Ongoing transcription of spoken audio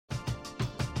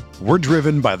We're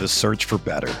driven by the search for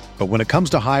better. But when it comes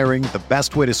to hiring, the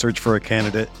best way to search for a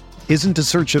candidate isn't to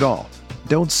search at all.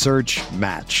 Don't search,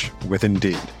 match with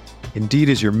Indeed. Indeed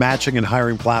is your matching and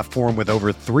hiring platform with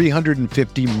over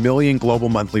 350 million global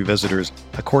monthly visitors,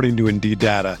 according to Indeed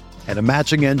data, and a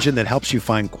matching engine that helps you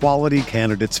find quality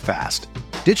candidates fast.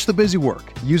 Ditch the busy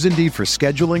work. Use Indeed for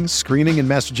scheduling, screening, and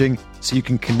messaging so you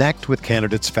can connect with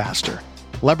candidates faster.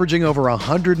 Leveraging over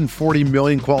 140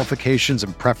 million qualifications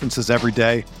and preferences every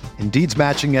day, Indeed's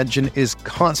matching engine is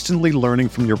constantly learning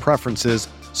from your preferences,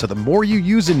 so the more you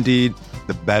use Indeed,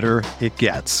 the better it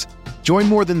gets. Join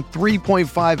more than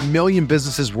 3.5 million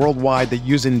businesses worldwide that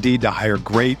use Indeed to hire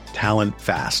great talent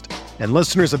fast. And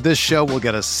listeners of this show will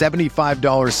get a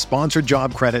 $75 sponsored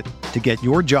job credit to get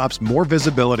your jobs more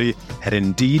visibility at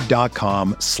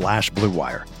Indeed.com/Blue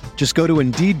Wire. Just go to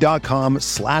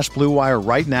Indeed.com/Blue Wire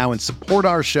right now and support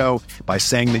our show by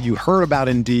saying that you heard about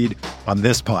Indeed on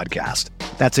this podcast.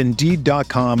 That's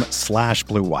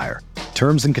Indeed.com/Blue Wire.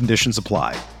 Terms and conditions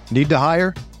apply. Need to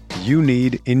hire? You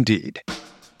need Indeed.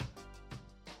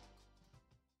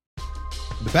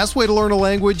 The best way to learn a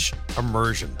language?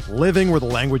 Immersion. Living where the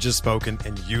language is spoken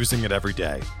and using it every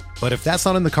day. But if that's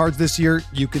not in the cards this year,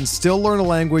 you can still learn a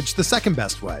language the second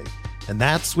best way, and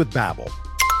that's with Babbel.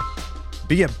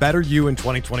 Be a better you in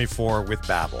 2024 with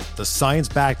Babbel, the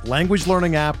science-backed language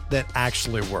learning app that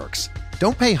actually works.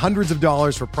 Don't pay hundreds of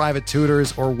dollars for private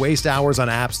tutors or waste hours on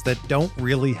apps that don't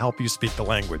really help you speak the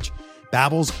language.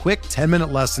 Babbel's quick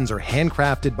 10-minute lessons are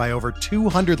handcrafted by over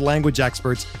 200 language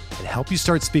experts and help you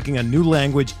start speaking a new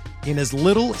language in as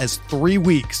little as 3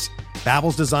 weeks.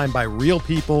 Babbel's designed by real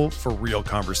people for real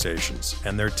conversations,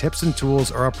 and their tips and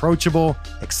tools are approachable,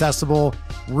 accessible,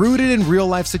 rooted in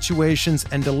real-life situations,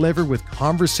 and delivered with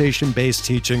conversation-based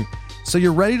teaching, so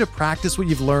you're ready to practice what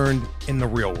you've learned in the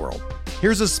real world.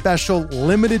 Here's a special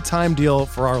limited-time deal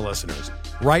for our listeners.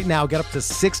 Right now, get up to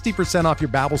 60% off your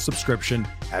Babbel subscription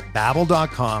at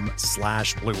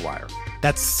babbel.com/Blue Wire.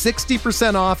 That's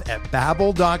 60% off at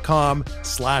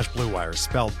babbel.com/Blue Wire,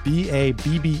 spelled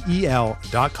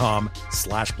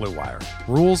BABBEL.com/Blue Wire.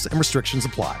 Rules and restrictions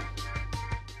apply.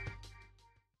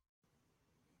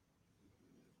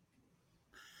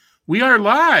 We are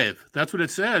live. That's what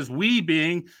it says. We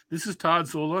being, this is Todd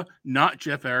Zola, not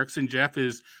Jeff Erickson. Jeff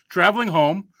is traveling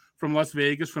home from Las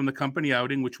Vegas from the company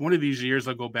outing, which one of these years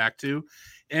I'll go back to.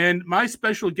 And my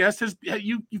special guest has,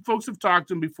 you folks have talked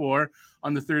to him before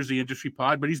on the Thursday Industry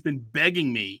Pod, but he's been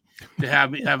begging me to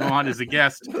have him on as a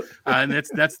guest. And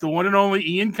that's the one and only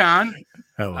Ian Kahn.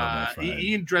 Hello, my friend.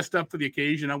 Ian dressed up for the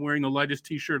occasion. I'm wearing the lightest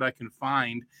t-shirt I can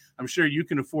find. I'm sure you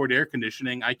can afford air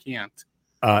conditioning. I can't.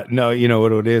 No, you know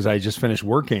what it is? I just finished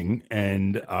working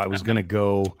and I was going to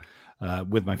go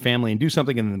with my family and do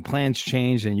something, and then plans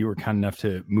changed, and you were kind enough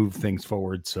to move things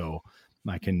forward so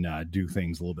I can do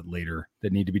things a little bit later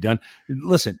that need to be done.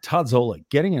 Listen, Todd Zola,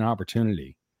 getting an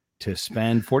opportunity to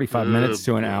spend 45 minutes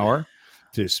to an hour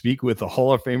to speak with the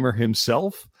Hall of Famer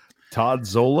himself, Todd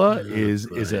Zola, is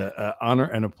a honor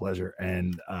and a pleasure.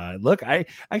 And look, I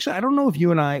don't know if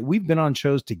you and we've been on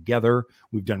shows together,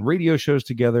 we've done radio shows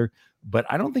together, but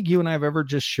I don't think you and I have ever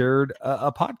just shared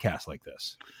a podcast like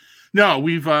this. No,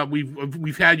 we've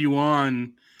had you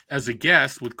on as a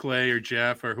guest with Clay or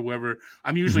Jeff or whoever.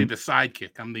 I'm usually the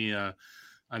sidekick. I'm the Ed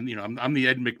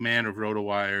McMahon of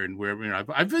RotoWire and wherever.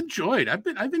 I've enjoyed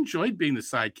being the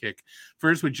sidekick.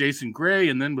 First with Jason Gray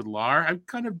and then with Lar. I've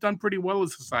kind of done pretty well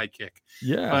as a sidekick.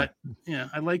 Yeah, but yeah,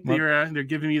 I like they're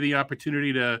giving me the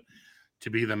opportunity to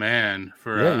be the man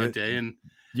for a day. And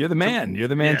you're the man. You're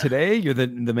the man today. You're the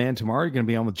man tomorrow. You're going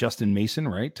to be on with Justin Mason,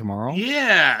 right? Tomorrow.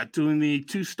 Yeah, doing the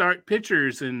 2-start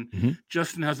pitchers. And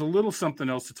Justin has a little something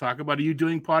else to talk about. Are you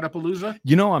doing Podapalooza?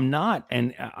 You know, I'm not.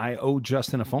 And I owe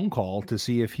Justin a phone call to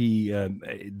see if he,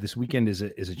 this weekend is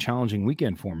a challenging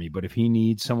weekend for me, but if he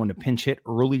needs someone to pinch hit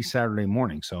early Saturday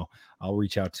morning. So I'll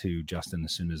reach out to Justin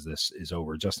as soon as this is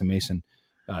over. Justin Mason,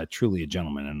 truly a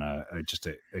gentleman and just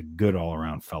a good all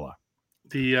around fella.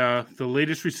 The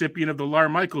latest recipient of the Lar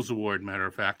Michaels Award, matter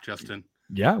of fact, Justin.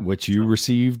 Yeah, which you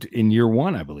received in year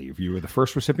one, I believe. You were the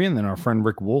first recipient, then our friend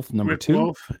Rick Wolf, number two.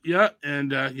 Wolf, yeah,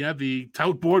 and the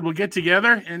tout board will get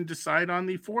together and decide on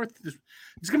the fourth.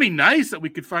 It's gonna be nice that we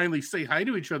could finally say hi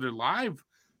to each other live.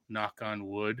 Knock on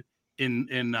wood. In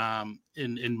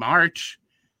March,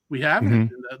 we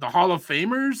haven't. The Hall of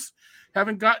Famers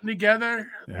haven't gotten together.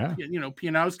 Yeah,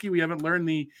 Pianowski, we haven't learned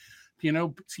the. He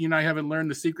and I haven't learned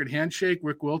the secret handshake,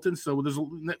 Rick Wilton. So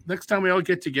next time we all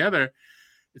get together,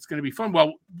 it's going to be fun.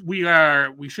 Well, we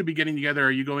should be getting together.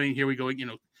 Are you going? Here we go.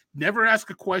 never ask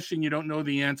a question you don't know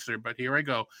the answer, but here I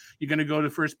go. You're going to go to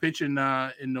first pitch in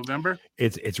November?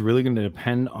 It's really going to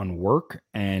depend on work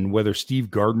and whether Steve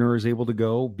Gardner is able to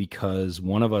go, because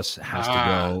one of us has to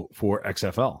go for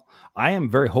XFL. I am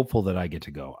very hopeful that I get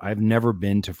to go. I've never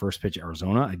been to first pitch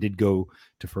Arizona. I did go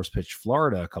to first pitch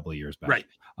Florida a couple of years back. Right.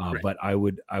 But I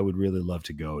would really love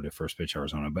to go to first pitch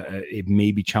Arizona, but it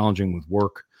may be challenging with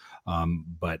work.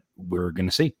 But we're going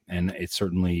to see. And it's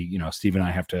certainly, Steve and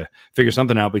I have to figure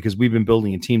something out, because we've been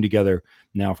building a team together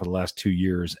now for the last 2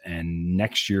 years. And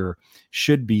next year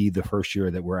should be the first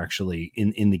year that we're actually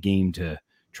in the game to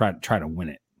try to win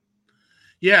it.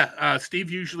 Yeah. Steve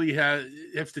usually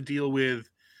has to deal with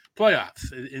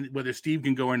playoffs, and whether Steve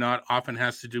can go or not often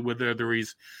has to do with whether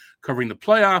he's covering the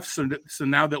playoffs. So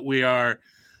now that we are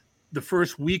the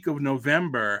first week of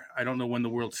November, I don't know when the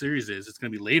World Series is. It's going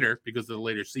to be later because of the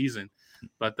later season,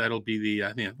 but that'll be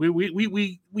the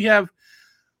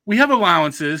we have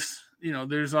allowances.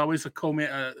 There's always a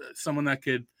co-manager.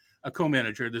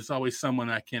 There's always someone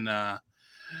that can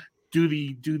do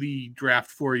the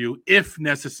draft for you if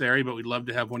necessary. But we'd love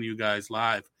to have one of you guys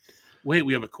live. Wait,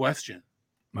 we have a question.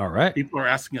 All right, people are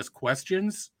asking us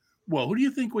questions. Well, who do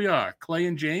you think we are, Clay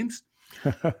and James?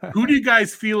 Who do you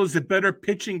guys feel is a better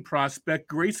pitching prospect,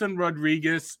 Grayson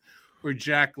Rodriguez or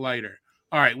Jack Leiter?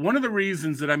 All right, one of the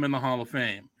reasons that I'm in the Hall of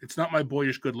Fame, it's not my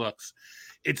boyish good looks.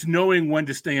 It's knowing when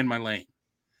to stay in my lane.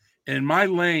 And my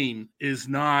lane is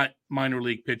not minor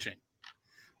league pitching.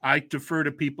 I defer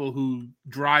to people who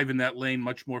drive in that lane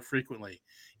much more frequently.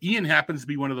 Ian happens to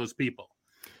be one of those people.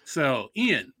 So,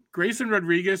 Ian, Grayson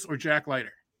Rodriguez or Jack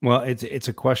Leiter? Well, it's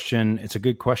a question. It's a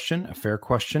good question, a fair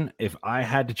question. If I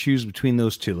had to choose between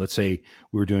those two, let's say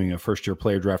we were doing a first-year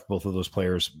player draft, both of those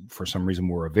players for some reason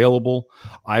were available,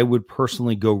 I would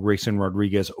personally go Grayson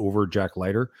Rodriguez over Jack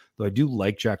Leiter. Though I do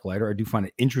like Jack Leiter. I do find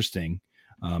it interesting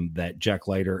that Jack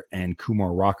Leiter and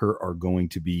Kumar Rocker are going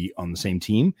to be on the same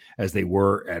team as they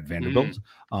were at Vanderbilt.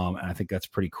 And I think that's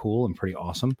pretty cool and pretty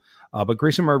awesome. But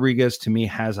Grayson Rodriguez, to me,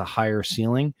 has a higher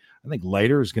ceiling. I think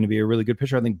Leiter is going to be a really good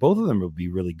pitcher. I think both of them will be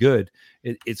really good.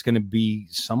 It's going to be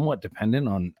somewhat dependent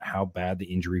on how bad the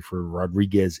injury for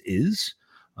Rodriguez is.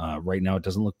 Right now, it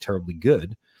doesn't look terribly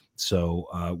good. So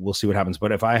we'll see what happens.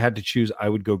 But if I had to choose, I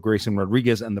would go Grayson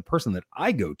Rodriguez. And the person that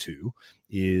I go to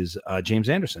is James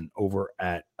Anderson over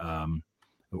at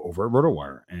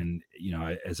RotoWire. And,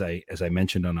 as I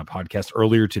mentioned on a podcast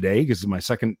earlier today, because it's my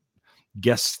second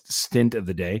guest stint of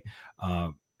the day,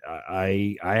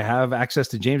 I have access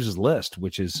to James's list,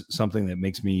 which is something that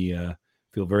makes me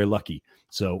feel very lucky.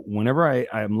 So whenever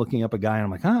I'm looking up a guy and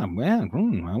I'm like, man,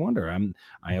 I wonder,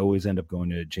 I always end up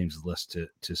going to James's list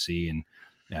to see. And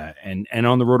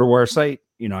on the RotoWire site,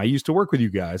 I used to work with you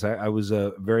guys. I was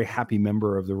a very happy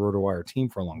member of the RotoWire team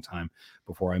for a long time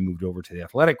before I moved over to The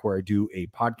Athletic, where I do a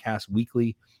podcast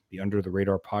weekly, the Under the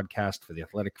Radar podcast for the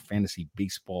Athletic Fantasy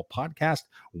Baseball podcast.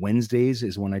 Wednesdays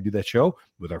is when I do that show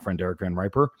with our friend Derek Van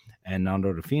Riper and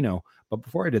Nando DeFino. But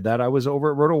before I did that, I was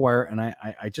over at RotoWire, and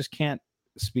I just can't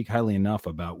speak highly enough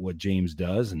about what James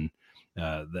does and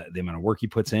the amount of work he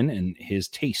puts in and his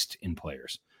taste in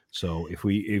players. So if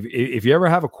you ever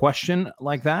have a question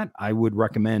like that, I would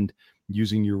recommend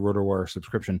using your RotoWire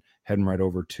subscription, heading right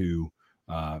over to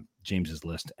James's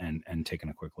list and taking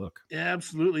a quick look. Yeah,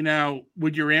 absolutely. Now,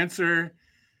 would your answer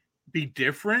be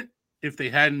different if they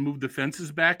hadn't moved the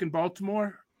fences back in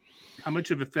Baltimore? How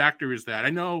much of a factor is that? I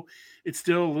know it's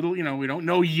still a little, we don't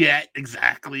know yet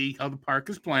exactly how the park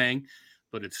is playing,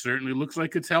 but it certainly looks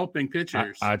like it's helping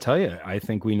pitchers. I tell you, I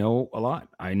think we know a lot.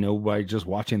 I know by just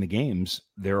watching the games,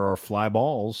 there are fly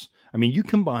balls. I mean, you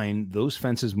combine those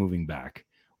fences moving back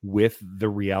with the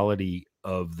reality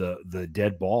of the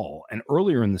dead ball. And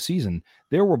earlier in the season,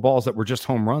 there were balls that were just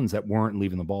home runs that weren't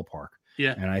leaving the ballpark.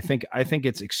 Yeah. And I think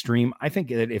it's extreme. I think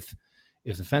that if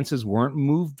the fences weren't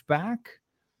moved back,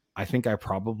 I think I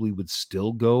probably would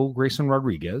still go Grayson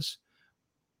Rodriguez.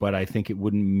 But I think it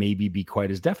wouldn't maybe be quite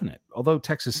as definite. Although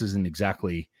Texas isn't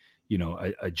exactly,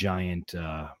 a giant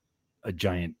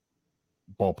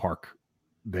ballpark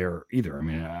there either. I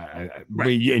mean,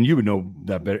 right. And you would know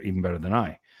that even better than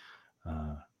I.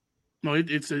 No,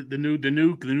 it's the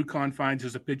new confines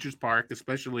is a pitcher's park,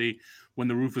 especially when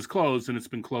the roof is closed, and it's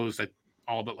been closed at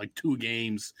all but like 2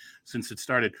 games since it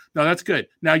started. No, that's good.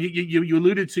 Now you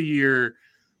alluded to your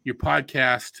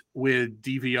podcast with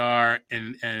DVR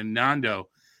and Nando.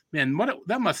 Man,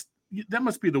 that must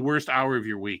be the worst hour of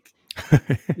your week.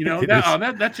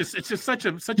 It's just such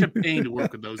a pain to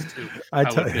work with those two. I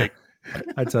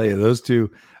tell you, those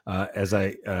two, as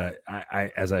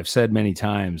I've said many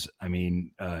times, I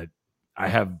mean,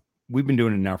 we've been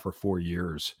doing it now for 4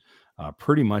 years,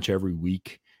 pretty much every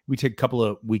week. we take a couple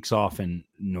of weeks off in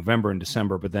November and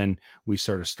December, but then we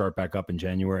start back up in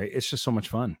January. It's just so much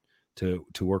fun to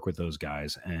work with those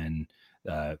guys. And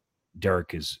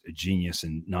Derek is a genius,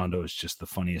 and Nando is just the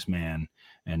funniest man.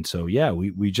 And so, yeah,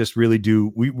 we just really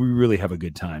do. We really have a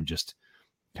good time just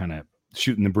kind of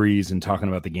shooting the breeze and talking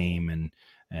about the game.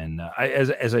 And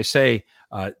as I say,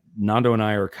 Nando and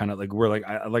I are kind of like,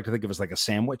 I like to think of us like a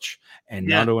sandwich, and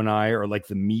Nando and I are like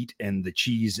the meat and the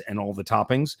cheese and all the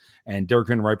toppings. And Derek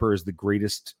and Riper is the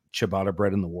greatest ciabatta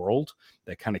bread in the world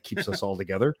that kind of keeps us all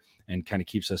together and kind of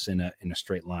keeps us in a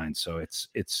straight line. So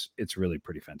it's really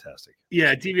pretty fantastic.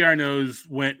 Yeah, DVR knows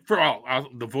when, for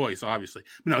the voice, obviously.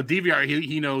 No, DVR,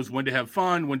 he knows when to have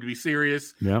fun, when to be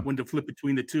serious, when to flip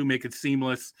between the two, make it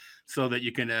seamless, so that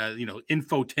you can,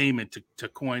 infotainment to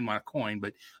coin my coin,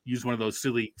 but use one of those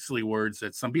silly words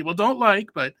that some people don't like.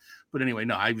 But anyway,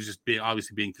 no, I was just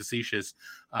obviously being facetious.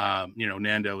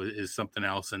 Nando is something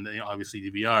else, and obviously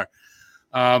DVR.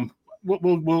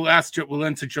 We'll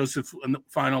answer Joseph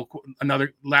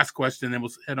another last question, and then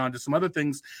we'll head on to some other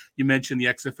things. You mentioned the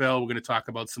XFL. We're going to talk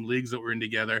about some leagues that we're in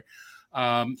together.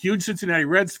 Huge Cincinnati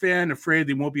Reds fan, afraid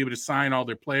they won't be able to sign all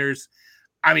their players.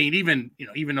 I mean, even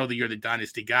though you're the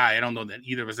dynasty guy, I don't know that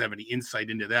either of us have any insight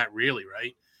into that, really,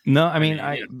 right? No, I mean,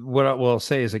 what I will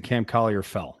say is that Cam Collier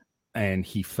fell, and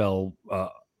he fell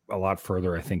a lot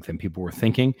further, I think, than people were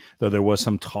thinking. Though there was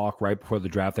some talk right before the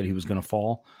draft that he was going to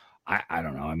fall. I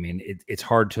don't know. I mean, it's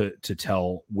hard to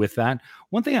tell with that.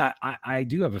 One thing I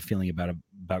do have a feeling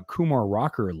about Kumar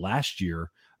Rocker last year,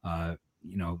 and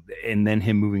then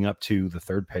him moving up to the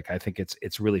third pick. I think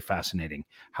it's really fascinating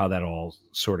how that all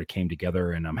sort of came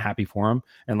together, and I'm happy for him.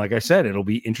 And like I said, it'll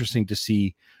be interesting to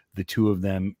see the two of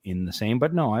them in the same.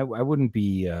 But no, I wouldn't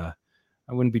be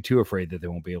too afraid that they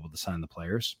won't be able to sign the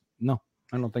players. No,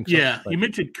 I don't think so. Yeah, you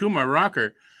mentioned Kumar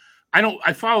Rocker.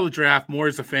 I follow the draft more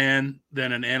as a fan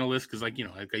than an analyst because, like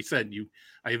I said,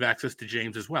 I have access to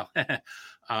James as well.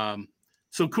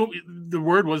 So the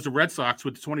word was the Red Sox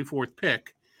with the 24th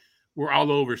pick were all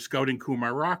over scouting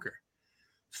Kumar Rocker.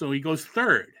 So he goes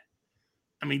third.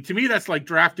 I mean, to me, that's like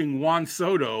drafting Juan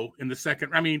Soto in the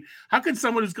second. I mean, how can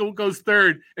someone who goes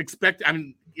third expected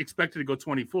to go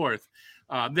 24th?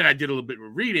 Then I did a little bit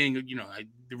of reading.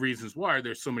 The reasons why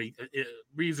there's so many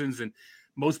reasons, and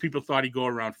most people thought he'd go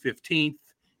around 15th. And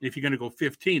if you're going to go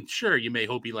 15th, sure, you may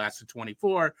hope he lasts at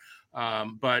 24.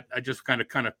 But I just kind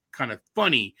of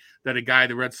funny that a guy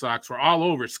the Red Sox were all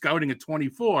over scouting at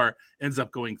 24 ends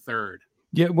up going third.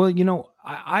 Yeah, well,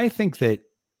 I think that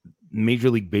Major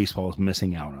League Baseball is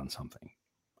missing out on something.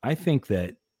 I think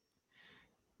that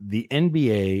the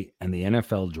NBA and the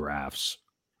NFL drafts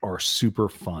are super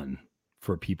fun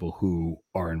for people who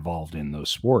are involved in those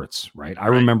sports, right? I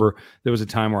remember there was a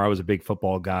time where I was a big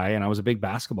football guy and I was a big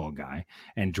basketball guy,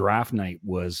 and draft night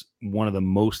was one of the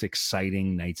most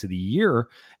exciting nights of the year.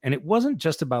 And it wasn't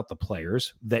just about the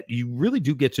players that you really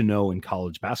do get to know in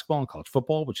college basketball and college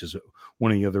football, which is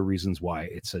one of the other reasons why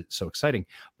it's so exciting,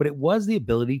 but it was the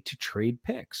ability to trade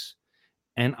picks.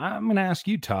 And I'm going to ask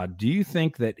you, Todd, do you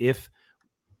think that if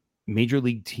major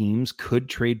league teams could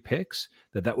trade picks,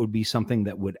 that would be something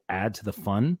that would add to the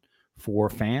fun for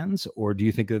fans? Or do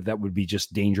you think that would be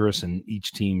just dangerous and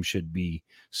each team should be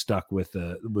stuck with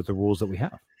the rules that we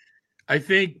have? I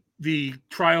think the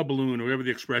trial balloon, or whatever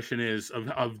the expression is,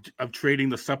 of trading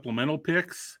the supplemental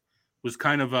picks was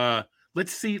kind of a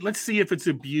let's see if it's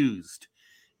abused.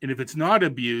 And if it's not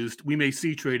abused, we may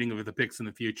see trading of the picks in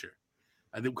the future.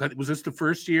 I think, was this the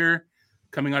first year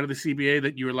coming out of the CBA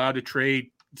that you were allowed to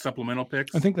trade supplemental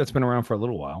picks? I think that's been around for a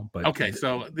little while, but okay.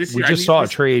 So this year, we just saw a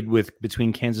trade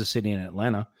between Kansas City and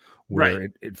Atlanta, where right.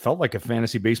 it felt like a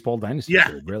fantasy baseball dynasty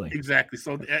trade, really. Exactly.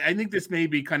 So I think this may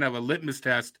be kind of a litmus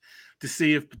test to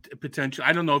see if potential.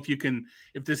 I don't know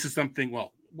if this is something.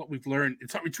 Well, what we've learned,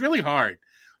 it's really hard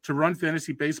to run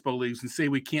fantasy baseball leagues and say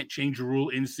we can't change a rule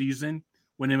in season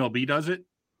when MLB does it.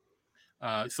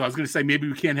 So I was going to say maybe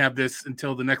we can't have this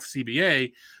until the next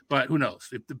CBA, but who knows?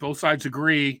 If both sides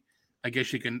agree, I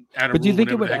guess you can add a rule. But do you think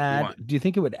it would add? Do you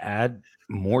think it would add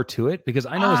more to it? Because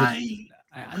I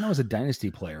know as a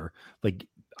dynasty player, like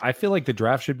I feel like the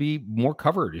draft should be more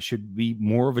covered. It should be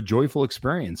more of a joyful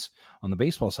experience on the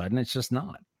baseball side, and it's just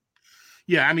not.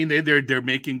 Yeah, I mean they're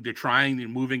trying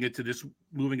and moving it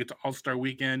to All-Star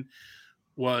Weekend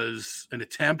was an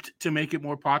attempt to make it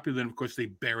more popular. And of course they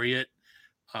bury it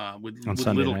with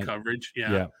little night coverage.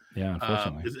 Yeah.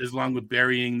 Unfortunately, as long with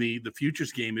burying the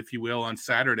futures game, if you will, on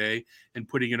Saturday and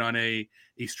putting it on a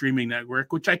streaming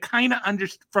network, which I kind of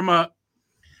understand from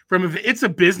it's a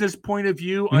business point of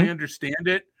view. Mm-hmm. I understand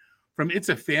it. From it's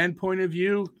a fan point of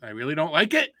view, I really don't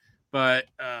like it. but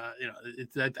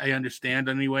I understand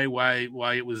anyway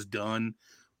why it was done.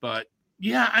 But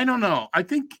yeah, I don't know. I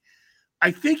think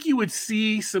you would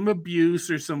see some abuse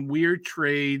or some weird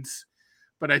trades,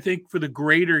 but I think for the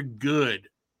greater good,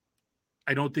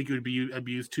 I don't think it would be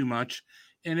abused too much.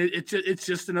 And it's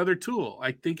just another tool.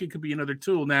 I think it could be another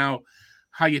tool. Now,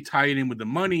 how you tie it in with the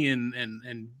money and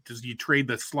does you trade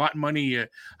the slot money?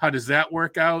 How does that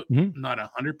work out? Mm-hmm. Not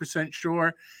 100%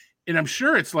 sure. And I'm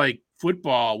sure it's like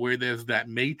football where there's that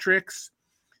matrix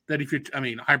that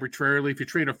arbitrarily, if you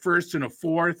trade a first and a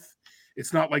fourth,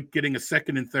 it's not like getting a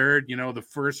second and third. The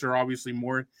first are obviously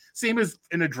more, same as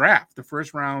in a draft. The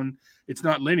first round, it's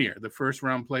not linear. The first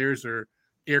round players are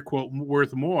air quote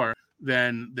worth more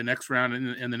than the next round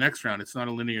and the next round. It's not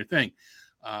a linear thing.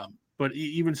 But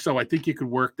even so, I think you could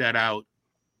work that out.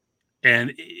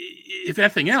 And if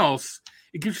anything else,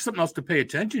 it gives you something else to pay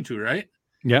attention to, right?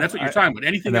 Yeah, and that's what you're talking about.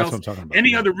 Anything else,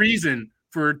 any other reason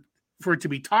for it to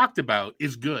be talked about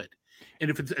is good. And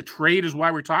if it's a trade is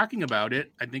why we're talking about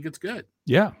it, I think it's good.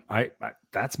 Yeah, I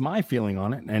that's my feeling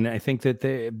on it. And I think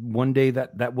that one day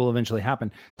that will eventually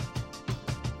happen.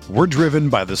 We're driven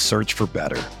by the search for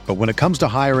better. But when it comes to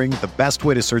hiring, the best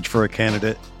way to search for a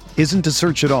candidate isn't to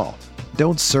search at all.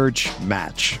 Don't search,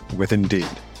 match with Indeed.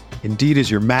 Indeed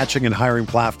is your matching and hiring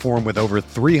platform with over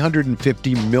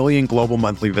 350 million global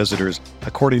monthly visitors,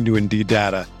 according to Indeed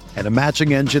data, and a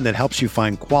matching engine that helps you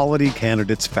find quality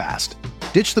candidates fast.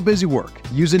 Ditch the busy work.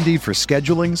 Use Indeed for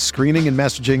scheduling, screening, and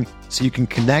messaging so you can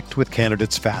connect with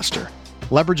candidates faster.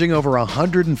 Leveraging over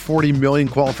 140 million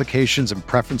qualifications and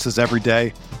preferences every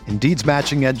day, Indeed's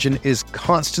matching engine is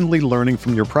constantly learning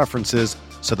from your preferences,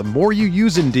 so the more you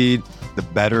use Indeed, the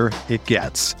better it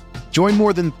gets. Join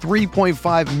more than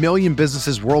 3.5 million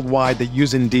businesses worldwide that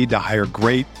use Indeed to hire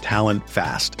great talent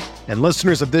fast. And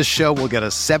listeners of this show will get a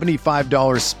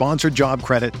 $75 sponsored job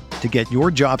credit to get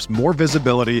your jobs more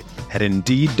visibility at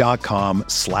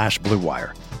Indeed.com/Blue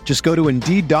Wire. Just go to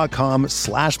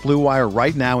Indeed.com/Blue Wire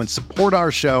right now and support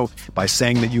our show by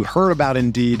saying that you heard about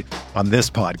Indeed on this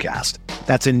podcast.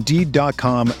 That's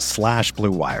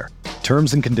Indeed.com/Blue Wire.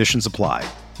 Terms and conditions apply.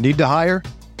 Need to hire?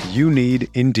 You need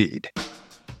Indeed.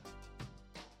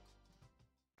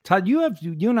 Todd, you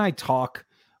and I talk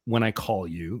when I call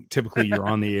you. Typically, you're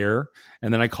on the air,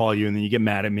 and then I call you, and then you get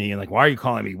mad at me and like, "Why are you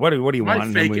calling me? What do you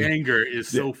want?" My fake anger is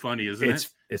so funny, isn't it?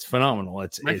 It's phenomenal.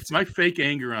 It's my fake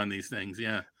anger on these things,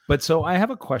 yeah. But so I have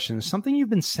a question. Something you've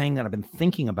been saying that I've been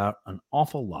thinking about an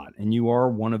awful lot, and you are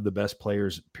one of the best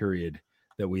players, period,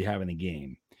 that we have in the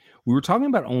game. We were talking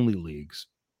about only leagues.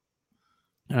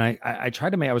 And I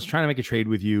was trying to make a trade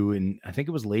with you, and I think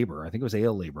it was labor. I think it was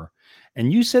AL labor.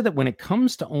 And you said that when it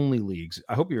comes to only leagues,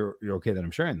 I hope you're okay that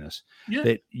I'm sharing this,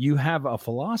 that you have a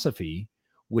philosophy,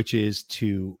 which is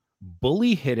to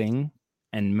bully hitting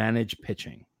and manage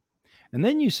pitching. And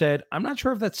then you said, I'm not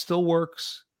sure if that still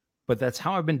works, but that's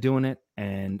how I've been doing it.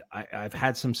 And I've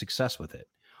had some success with it.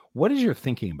 What is your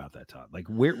thinking about that, Todd? Like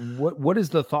what is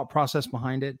the thought process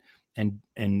behind it? And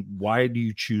why do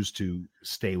you choose to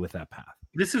stay with that path?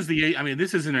 This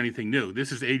isn't anything new.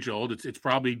 This is age old. It's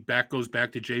probably goes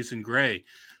back to Jason Gray,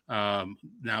 now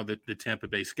the Tampa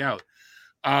Bay scout.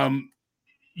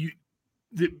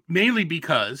 Mainly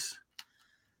because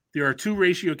there are two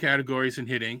ratio categories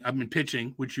in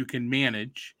pitching, which you can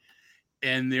manage,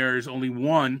 and there's only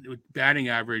one batting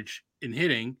average in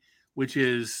hitting, which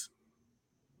is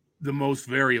the most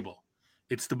variable.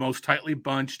 It's the most tightly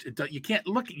bunched. You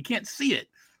can't see it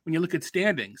when you look at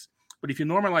standings. But if you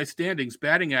normalize standings,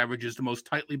 batting average is the most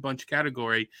tightly bunched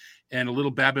category, and a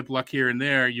little BABIP luck here and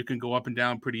there, you can go up and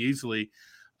down pretty easily.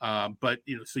 But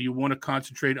so you want to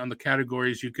concentrate on the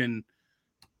categories you can,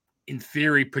 in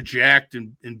theory, project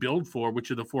and build for,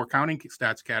 which are the four counting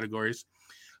stats categories.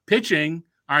 Pitching,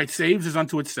 all right, saves is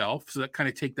unto itself, so that kind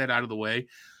of take that out of the way.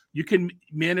 You can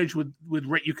manage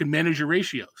you can manage your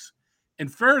ratios,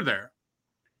 and further,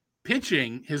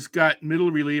 pitching has got middle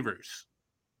relievers.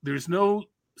 There's no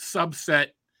subset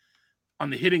on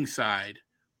the hitting side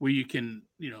where you can,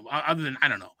 other than, I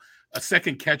don't know, a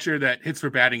second catcher that hits for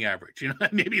batting average,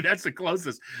 maybe that's the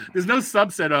closest. There's no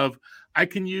subset of, I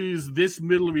can use this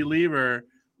middle reliever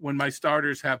when my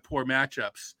starters have poor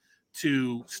matchups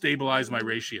to stabilize my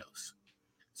ratios.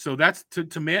 So that's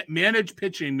to manage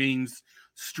pitching means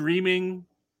streaming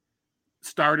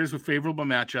starters with favorable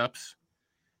matchups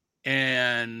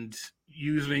and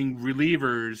using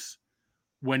relievers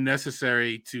when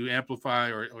necessary to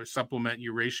amplify or supplement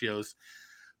your ratios.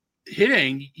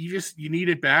 Hitting, you need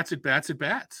at bats.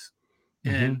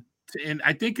 Mm-hmm. And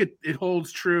I think it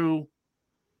holds true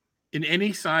in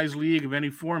any size league of any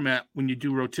format when you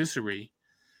do rotisserie.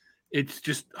 It's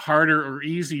just harder or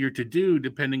easier to do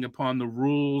depending upon the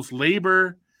rules.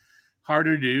 Labor,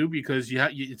 harder to do because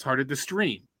it's harder to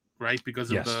stream, right?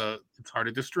 Because of it's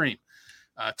harder to stream.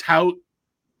 Tout,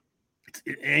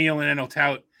 AL and NL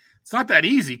tout, it's not that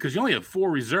easy because you only have 4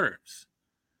 reserves.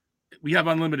 We have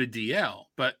unlimited DL,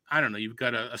 but I don't know. You've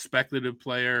got a speculative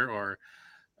player, or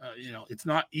it's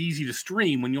not easy to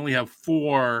stream when you only have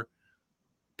 4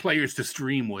 players to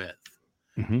stream with.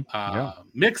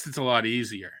 Mixed, it's a lot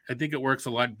easier. I think it works a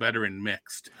lot better in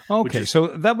mixed. Okay, so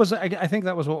that was I think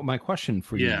that was what my question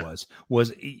for you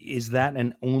was is that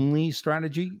an only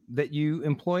strategy that you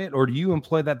employ it, or do you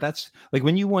employ that? That's like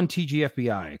when you won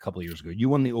TGFBI a couple of years ago, you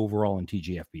won the overall in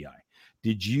TGFBI.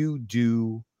 Did you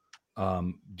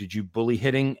bully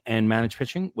hitting and manage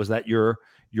pitching? Was that your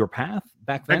path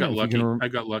back then? I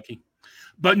got lucky.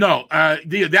 But no,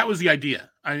 that was the idea.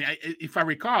 If I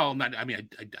recall,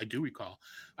 I do recall,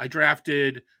 I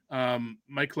drafted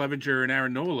Mike Clevenger and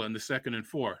Aaron Nola in the 2nd and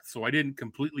 4th. So I didn't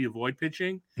completely avoid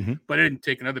pitching, but I didn't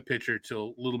take another pitcher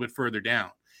till a little bit further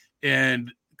down.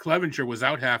 And Clevenger was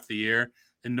out half the year,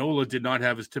 and Nola did not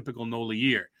have his typical Nola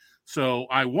year. So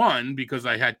I won because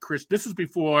I had Chris. This is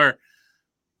before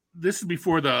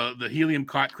the helium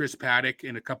caught Chris Paddock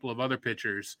and a couple of other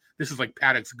pitchers. This is like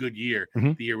Paddock's good year,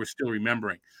 the year we're still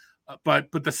remembering.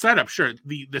 But the setup, sure,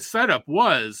 the setup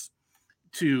was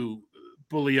to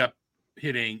bully up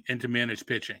hitting and to manage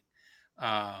pitching.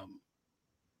 And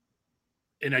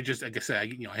I just, like I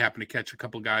said, I happened to catch a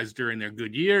couple guys during their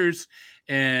good years,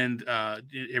 and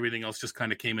everything else just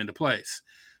kind of came into place.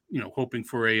 Hoping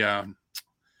for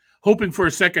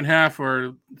a second half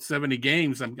or 70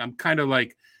 games. I'm kind of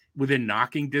like within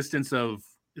knocking distance of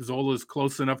Zola's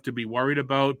close enough to be worried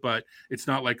about, but it's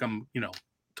not like I'm,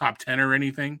 top 10 or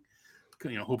anything.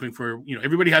 Hoping for,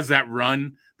 everybody has that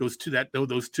run, those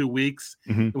 2 weeks.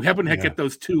 We happen to get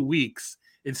those 2 weeks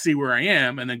and see where I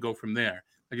am and then go from there.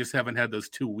 I just haven't had those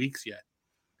 2 weeks yet.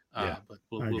 But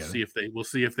we'll see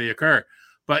if they occur.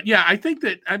 But yeah, I think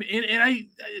that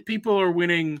people are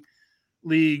winning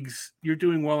leagues. You're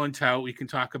doing well in tout. We can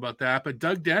talk about that. But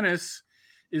Doug Dennis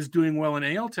is doing well in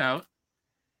AL tout,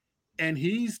 and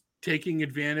he's taking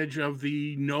advantage of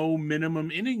the no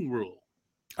minimum inning rule.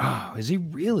 Oh, is he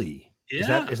really?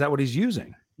 Yeah. Is that what he's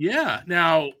using? Yeah.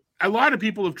 Now, a lot of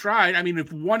people have tried. I mean,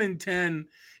 if 1 in 10,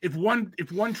 if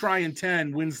one try in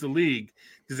 10 wins the league,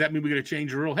 does that mean we're going to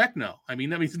change the rule? Heck no. I mean,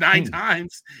 that means 9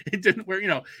 times it didn't work,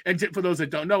 and for those that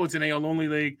don't know, it's an AL only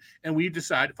league. And we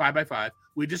decided 5x5,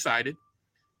 we decided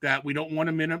that we don't want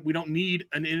a minimum. We don't need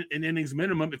an innings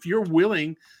minimum. If you're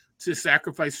willing to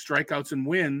sacrifice strikeouts and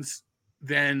wins,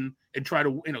 then and try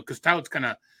to, because tout's kind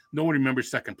of, no one remembers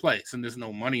second place and there's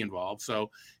no money involved. So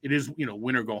it is,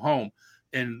 win or go home.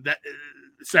 And that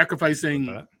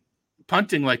sacrificing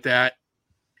punting like that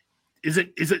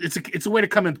it's a way to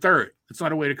come in third. It's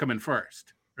not a way to come in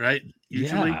first, right?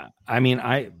 Usually. Yeah. I mean,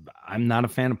 I'm not a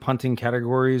fan of punting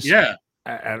categories. Yeah.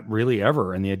 Really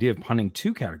ever. And the idea of punting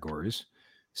 2 categories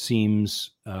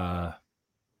seems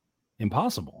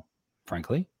impossible,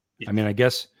 frankly. Yeah. I mean, I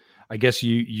guess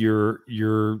you're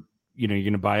going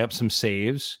to buy up some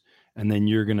saves and then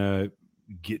you're going to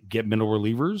get middle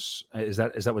relievers. Is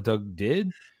that what Doug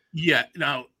did? Yeah.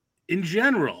 Now, in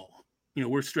general,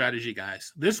 we're strategy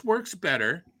guys. This works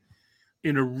better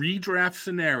in a redraft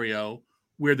scenario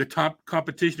where the top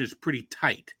competition is pretty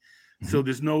tight. So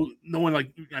there's no one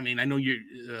like, I know you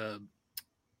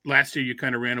last year you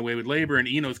kind of ran away with labor, and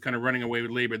Eno's kind of running away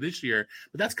with labor this year,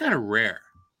 but that's kind of rare.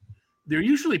 They're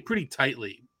usually pretty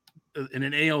tightly in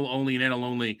an AL only and NL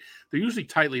only. They're usually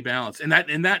tightly balanced, and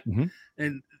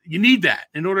you need that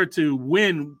in order to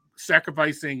win.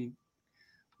 Sacrificing.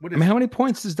 How many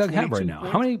points does Doug have right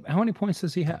now? Points? How many points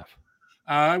does he have?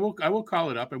 I will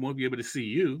call it up. I won't be able to see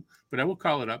you, but I will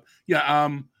call it up. Yeah.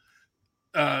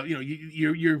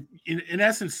 You're in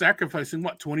essence sacrificing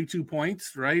 22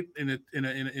 points, right? In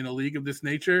a league of this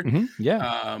nature.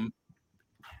 Yeah.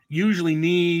 Usually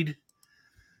need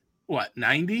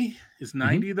 90? Is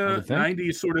 90 the 90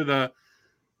 is sort of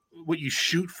what you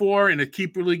shoot for in a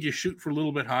keeper league? You shoot for a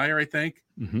little bit higher, I think.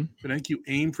 But I think you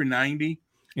aim for 90.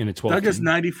 In a 12. Doug is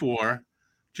 94.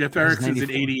 Jeff Erickson's at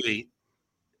 88.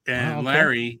 And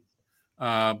Larry,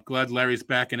 glad Larry's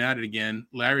backing at it again.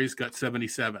 Larry's got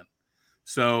 77.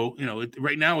 So,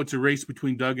 right now it's a race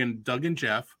between Doug and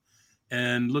Jeff.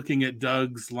 And looking at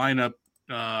Doug's lineup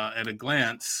at a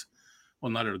glance,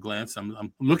 well, not at a glance,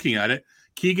 I'm looking at it.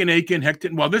 Keegan Aiken, Hector.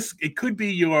 Well, it could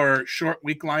be your short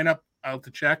week lineup. I'll have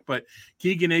to check. But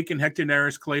Keegan Aiken, Hector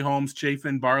Neris, Clay Holmes,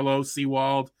 Chafin, Barlow,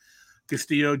 Seawald,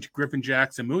 Castillo, Griffin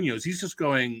Jackson, Munoz. He's just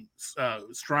going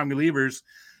strong relievers.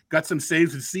 Got some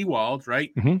saves with Seawald,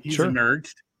 right? He's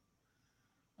emerged.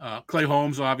 Clay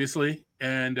Holmes, obviously,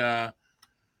 and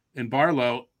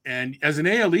Barlow. And as an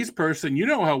AL East person, you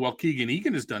know how well Keegan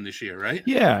Egan has done this year, right?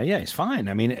 Yeah, he's fine.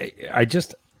 I mean, I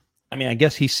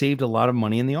guess he saved a lot of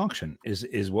money in the auction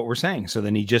is what we're saying. So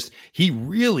then he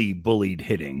really bullied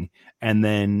hitting and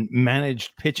then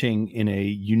managed pitching in a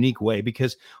unique way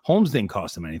because Holmes didn't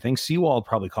cost him anything. Seawald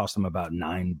probably cost him about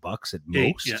 $9 at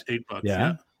most. $8.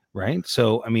 Yeah. Right.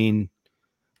 So, I mean,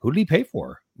 who did he pay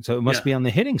for? So it must be on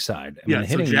the hitting side. I mean,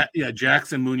 so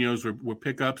Jackson Munoz were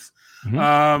pickups.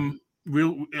 Mhm.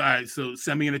 So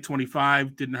Semien at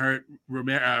 25 didn't hurt.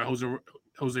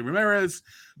 Jose Ramirez,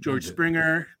 George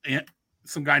Springer, and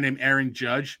some guy named Aaron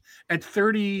Judge at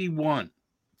 31.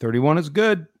 31 is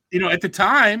good. At the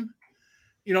time,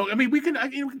 I mean, we can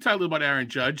talk a little about Aaron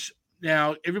Judge.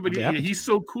 Now, everybody, he's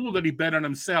so cool that he bet on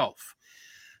himself.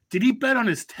 Did he bet on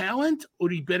his talent or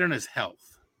did he bet on his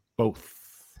health? Both.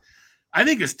 I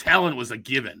think his talent was a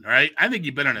given, right? I think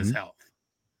he bet on his health.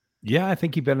 Yeah, I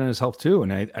think he bet on his health too.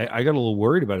 And I got a little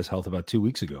worried about his health about 2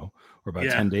 weeks ago or about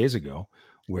 10 days ago,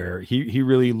 where he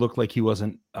really looked like he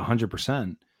wasn't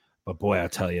 100%. But boy, I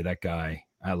tell you, that guy,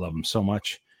 I love him so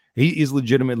much. He is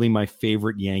legitimately my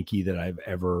favorite Yankee that I've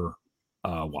ever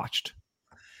watched.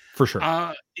 For sure.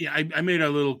 I made a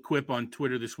little quip on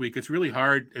Twitter this week. It's really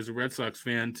hard as a Red Sox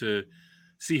fan to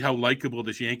see how likable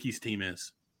this Yankees team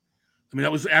is. I mean,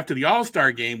 that was after the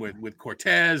All-Star game with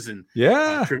Cortez and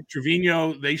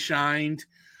Trevino. They shined.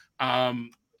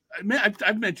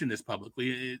 I've mentioned this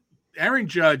publicly. Aaron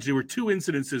Judge, there were 2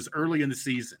 incidences early in the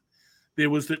season.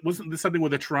 Wasn't there something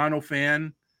with a Toronto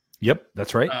fan? Yep,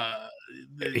 that's right.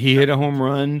 He hit a home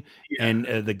run, and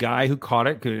the guy who caught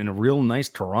it in a real nice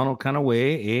Toronto kind of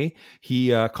way,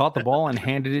 he caught the ball and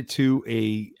handed it to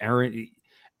a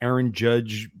Aaron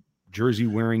Judge jersey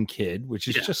wearing kid, which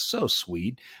is just so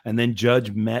sweet. And then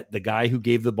Judge met the guy who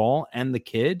gave the ball and the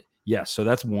kid. Yes. So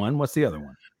that's one. What's the other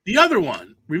one? The other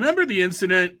one. Remember the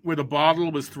incident where the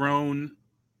bottle was thrown?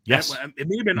 Yes. It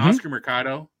may have been Oscar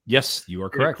Mercado. Yes, you are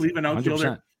correct. Cleveland outfielder.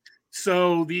 100%.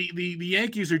 So the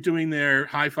Yankees are doing their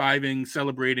high-fiving,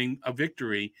 celebrating a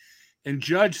victory, and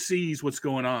Judge sees what's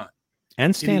going on.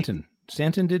 And Stanton.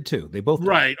 Stanton did too. They both did.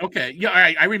 Right. Okay. Yeah.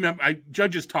 I remember.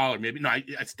 Judge is taller. Maybe no. I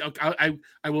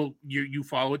will. You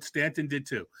follow it. Stanton did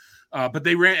too. But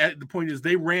they ran. The point is,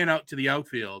 they ran out to the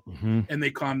outfield and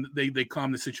they calmed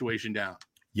the situation down.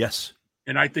 Yes.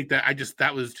 And I think that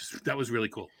that was really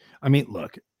cool. I mean,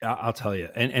 look, I'll tell you,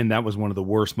 and that was one of the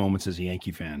worst moments as a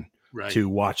Yankee fan to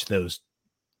watch those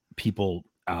people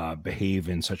behave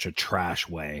in such a trash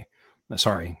way.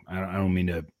 Sorry, I don't mean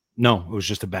to. No, it was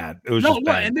just bad. It was just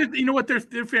bad. And you know what? They're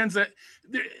fans that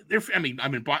they're. I mean,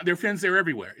 they're fans. They're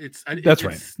everywhere. That's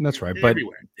right. But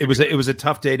everywhere. It was a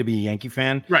tough day to be a Yankee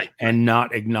fan, right? And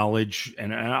not acknowledge.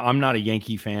 And I'm not a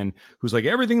Yankee fan who's like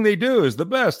everything they do is the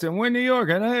best, and we're New York,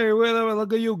 and hey, well,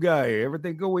 look at you, guy.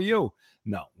 Everything go with you.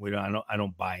 No, I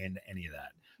don't buy into any of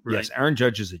that. Right. Yes, Aaron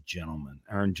Judge is a gentleman.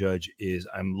 Aaron Judge is.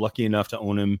 I'm lucky enough to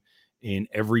own him in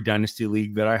every dynasty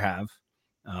league that I have.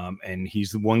 And he's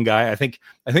the one guy. I think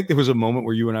there was a moment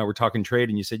where you and I were talking trade,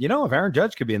 and you said, if Aaron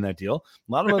Judge could be in that deal,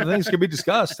 a lot of other things could be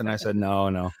discussed. And I said,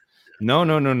 no.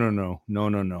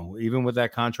 Even with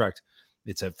that contract,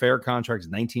 it's a fair contract.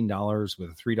 It's $19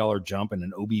 with a $3 jump and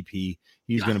an OBP.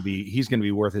 He's going to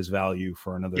be worth his value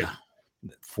for another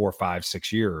 4, 5,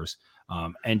 6 years.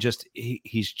 And just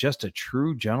he's just a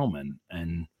true gentleman,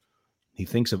 and he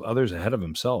thinks of others ahead of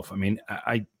himself. I mean,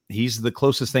 he's the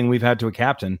closest thing we've had to a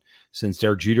captain since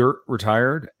Derek Jeter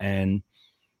retired. And,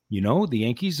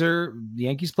 the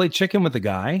Yankees played chicken with the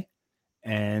guy,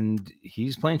 and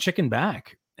he's playing chicken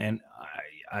back. And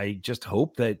I just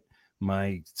hope that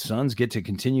my sons get to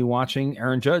continue watching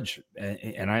Aaron Judge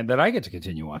and that I get to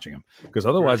continue watching him, because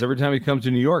otherwise every time he comes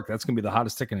to New York, that's going to be the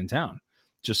hottest ticket in town,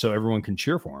 just so everyone can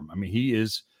cheer for him. I mean, he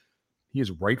is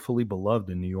rightfully beloved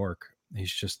in New York.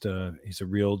 He's just he's a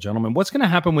real gentleman. What's going to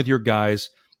happen with your guys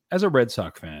as a Red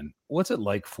Sox fan? What's it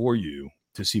like for you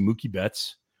to see Mookie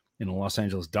Betts in a Los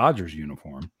Angeles Dodgers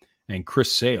uniform and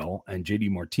Chris Sale and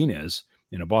JD Martinez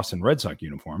in a Boston Red Sox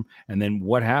uniform? And then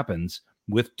what happens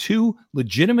with 2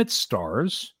 legitimate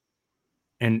stars?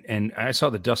 And I saw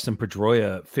the Dustin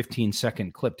Pedroia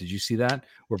 15-second clip. Did you see that,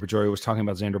 where Pedroia was talking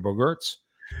about Xander Bogaerts?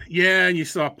 Yeah, and you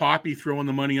saw Poppy throwing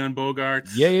the money on Bogaerts.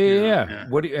 Yeah.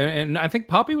 And I think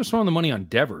Poppy was throwing the money on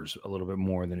Devers a little bit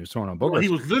more than he was throwing on Bogaerts. Well, he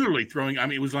was literally throwing. I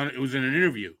mean, it was in an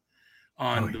interview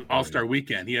on the All-Star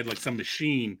weekend. He had like some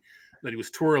machine that he was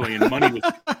twirling, and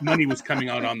money was coming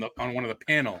out on one of the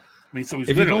panel. I mean, so if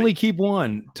you could only keep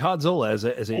one, Todd Zola as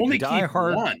a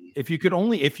diehard. If you could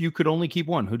only keep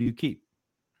one, who do you keep?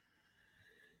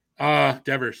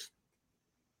 Devers.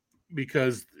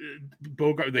 because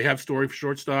Bogart, they have Story for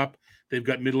shortstop. They've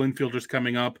got middle infielders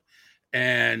coming up,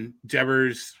 and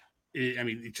Devers. I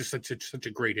mean, it's just such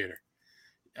a great hitter.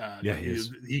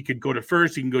 He could go to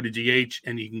first, he can go to DH,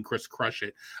 and he can crush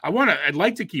it. I'd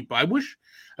like to keep. I wish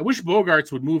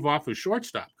Bogarts would move off of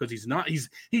shortstop, because he's not.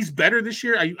 He's better this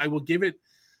year. I will give it.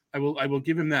 I will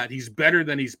give him that. He's better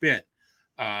than he's been.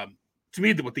 To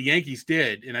me, what the Yankees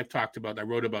did, and I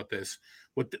wrote about this.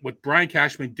 What Brian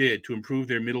Cashman did to improve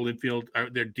their middle infield,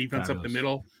 their defense up the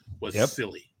middle, was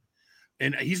silly.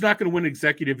 And he's not going to win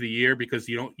Executive of the Year because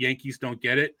Yankees don't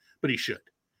get it, but he should.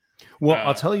 Well,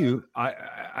 I'll tell you,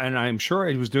 I'm sure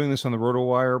I was doing this on the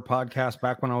RotoWire podcast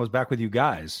back when I was back with you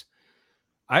guys.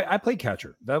 I played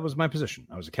catcher. That was my position.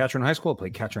 I was a catcher in high school. I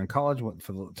played catcher in college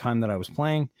for the time that I was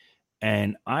playing.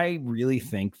 And I really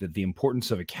think that the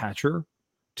importance of a catcher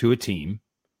to a team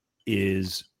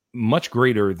is much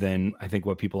greater than I think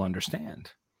what people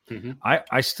understand. Mm-hmm.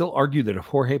 I still argue that if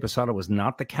Jorge Posada was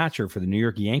not the catcher for the New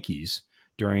York Yankees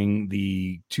during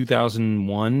the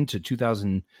 2001 to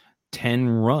 2010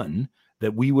 run,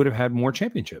 that we would have had more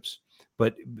championships.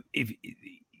 But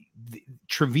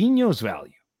Trevino's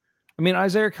value, I mean,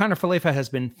 Isaiah Kiner-Falefa has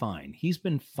been fine. He's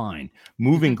been fine.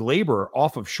 Moving Glaber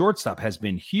off of shortstop has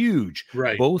been huge,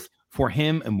 right? Both for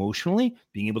him emotionally,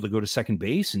 being able to go to second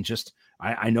base and just,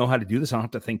 I know how to do this. I don't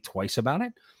have to think twice about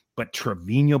it. But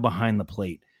Trevino behind the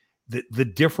plate, the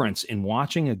difference in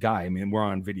watching a guy, I mean, we're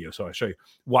on video, so I'll show you,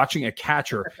 watching a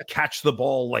catcher catch the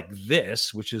ball like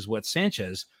this, which is what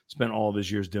Sanchez spent all of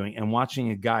his years doing, and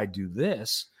watching a guy do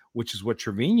this, which is what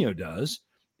Trevino does,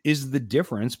 is the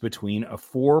difference between a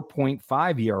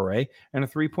 4.5 ERA and a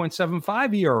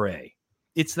 3.75 ERA.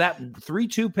 It's that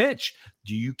 3-2 pitch.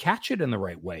 Do you catch it in the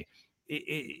right way?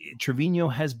 Trevino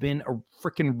has been a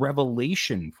freaking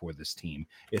revelation for this team.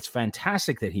 It's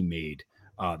fantastic that he made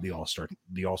the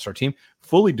All-Star team.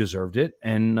 Fully deserved it.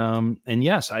 And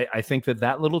yes, I think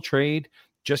that little trade,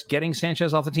 just getting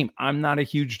Sanchez off the team. I'm not a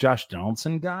huge Josh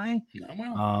Donaldson guy.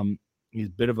 He's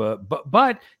a bit of a,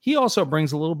 but he also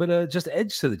brings a little bit of just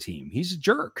edge to the team. He's a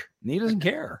jerk. And he doesn't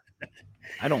care.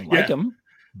 I don't like him,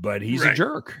 but he's a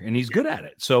jerk and he's good at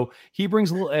it. So he brings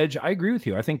a little edge. I agree with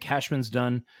you. I think Cashman's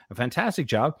done a fantastic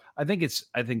job. I think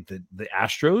that the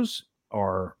Astros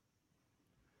are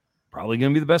probably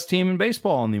going to be the best team in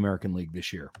baseball in the American League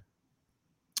this year.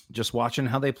 Just watching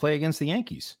how they play against the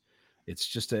Yankees. It's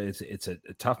just it's a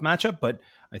tough matchup, but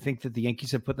I think that the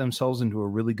Yankees have put themselves into a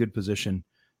really good position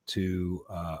to,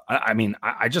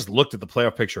 I just looked at the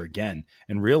playoff picture again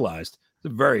and realized it's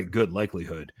a very good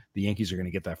likelihood the Yankees are going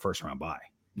to get that first round bye.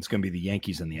 It's going to be the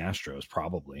Yankees and the Astros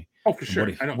probably. Oh, for sure.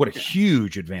 What a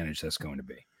huge advantage that's going to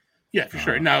be. Yeah, for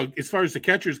sure. Now, as far as the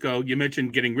catchers go, you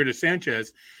mentioned getting rid of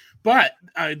Sanchez, but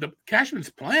the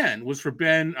Cashman's plan was for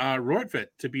Ben Rortvedt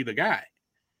to be the guy.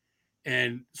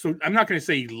 And so I'm not going to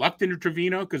say he lucked into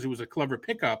Trevino because it was a clever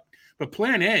pickup, but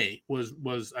plan A was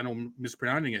I know I'm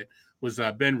mispronouncing it, was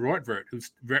Ben Rortvedt,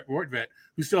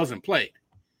 who still hasn't played.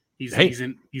 He's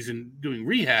in doing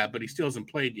rehab, but he still hasn't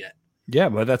played yet. Yeah,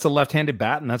 but that's a left-handed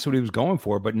bat, and that's what he was going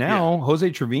for. But now Jose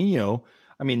Trevino,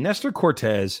 I mean, Nestor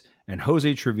Cortez and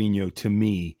Jose Trevino, to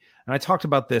me, and I talked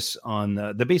about this on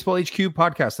the Baseball HQ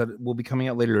podcast that will be coming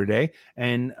out later today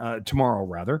and tomorrow,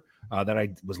 rather, that I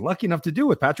was lucky enough to do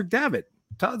with Patrick Davitt.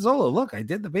 Todd Zola, look, I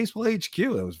did the Baseball HQ.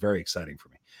 That was very exciting for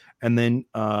me. And then,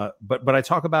 but I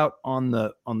talk about on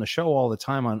the show all the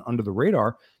time on Under the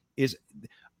Radar is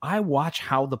I watch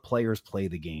how the players play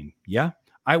the game. Yeah.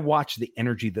 I watch the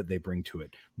energy that they bring to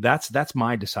it. That's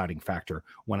my deciding factor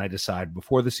when I decide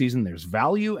before the season. There's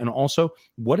value, and also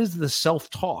what is the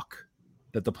self-talk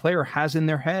that the player has in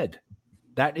their head.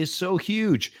 That is so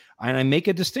huge. And I make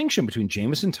a distinction between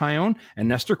Jameson Taillon and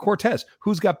Nestor Cortez.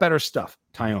 Who's got better stuff?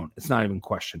 Taillon. It's not even a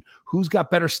question. Who's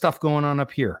got better stuff going on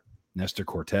up here? Nestor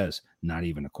Cortez. Not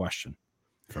even a question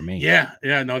for me. Yeah.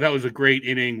 No, that was a great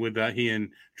inning with he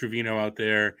and Trevino out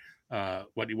there.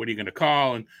 What are you going to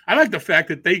call? And I like the fact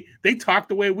that they talk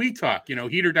the way we talk.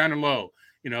 Heater down and low.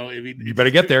 You better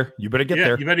get there. You better get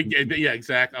there. You better get. Yeah,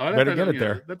 exactly. Oh, better get it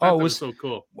there. That was so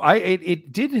cool.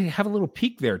 It did have a little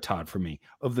peek there, Todd, for me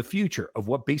of the future of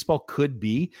what baseball could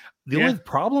be. The only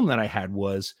problem that I had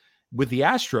was with the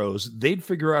Astros, they'd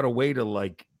figure out a way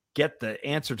to get the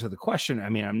answer to the question. I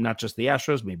mean, I'm not just the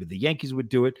Astros. Maybe the Yankees would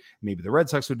do it. Maybe the Red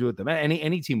Sox would do it.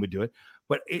 Any team would do it.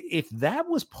 But if that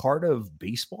was part of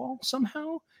baseball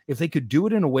somehow, if they could do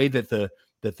it in a way that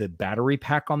the battery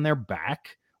pack on their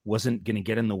back wasn't going to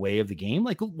get in the way of the game,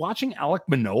 like watching Alek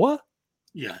Manoah.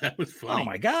 Yeah, that was funny. Oh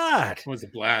my God. It was a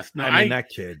blast. No, I mean, that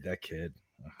kid.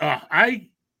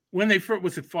 When they first,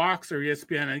 was it Fox or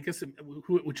ESPN? I guess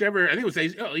whichever, I think it was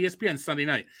ESPN Sunday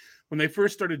night. when they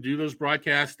first started to do those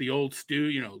broadcasts, the old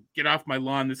Stu, get off my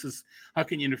lawn. This is how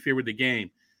can you interfere with the game?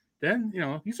 Then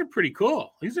these are pretty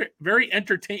cool. These are very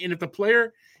entertaining. If the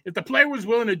player was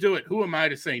willing to do it, who am I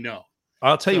to say no?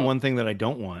 I'll tell you one thing that I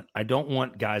don't want. I don't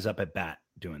want guys up at bat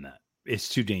doing that. It's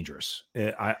too dangerous.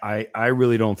 I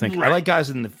really don't think. Right. I like guys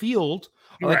in the field.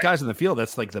 I like guys in the field.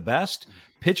 That's like the best.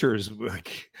 Pitchers,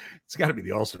 like, it's got to be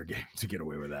the All-Star game to get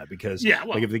away with that because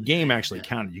like if the game actually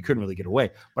counted, you couldn't really get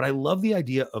away. But I love the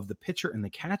idea of the pitcher and the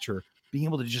catcher being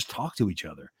able to just talk to each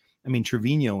other. I mean,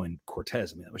 Trevino and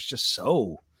Cortez. I mean, it was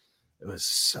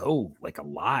so like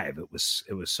alive. It was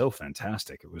so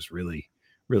fantastic. It was really,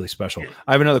 really special.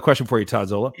 I have another question for you, Todd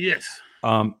Zola. Yes.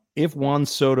 If Juan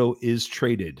Soto is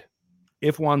traded,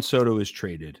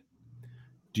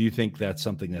 do you think that's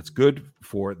something that's good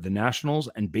for the Nationals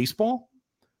and baseball?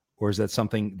 Or is that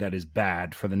something that is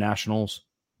bad for the Nationals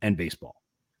and baseball?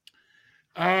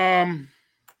 I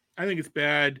think it's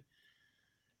bad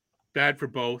for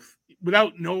both.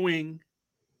 Without knowing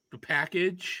the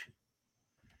package,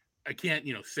 I can't,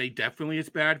 say definitely it's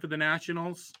bad for the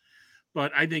Nationals,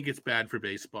 but I think it's bad for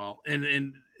baseball.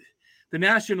 And the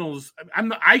Nationals, I'm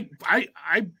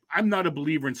not a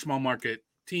believer in small market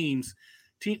teams.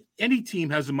 Any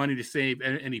team has the money to save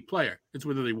any player. It's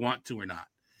whether they want to or not.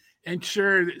 And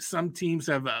sure, some teams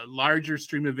have a larger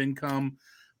stream of income,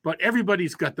 but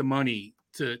everybody's got the money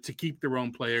to keep their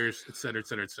own players, et cetera, et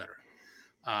cetera, et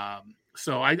cetera.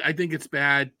 So I think it's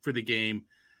bad for the game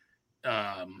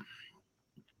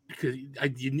because I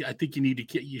think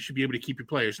you should be able to keep your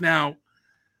players now.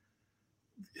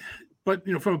 But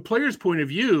from a player's point of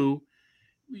view,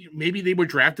 maybe they were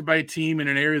drafted by a team in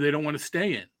an area they don't want to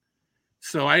stay in.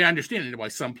 So I understand why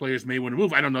some players may want to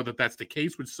move. I don't know that that's the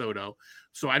case with Soto.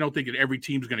 So I don't think that every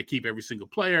team's going to keep every single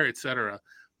player, et cetera.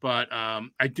 But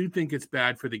I do think it's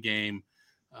bad for the game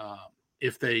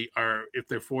if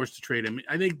they're forced to trade him.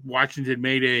 I think Washington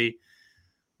made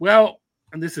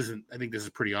and this isn't. I think this is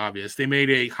pretty obvious. They made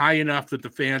a high enough that the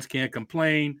fans can't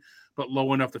complain, but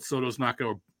low enough that Soto's not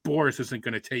going to. Boris isn't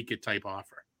going to take it type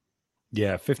offer.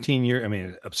 Yeah, 15-year. I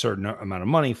mean, absurd amount of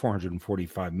money,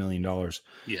 $445 million.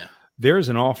 Yeah. There's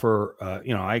an offer,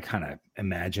 I kind of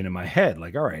imagine in my head,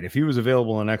 like, all right, if he was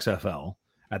available in XFL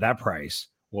at that price,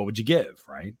 what would you give,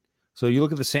 right? So you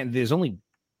look at there's only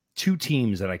two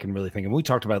teams that I can really think of. We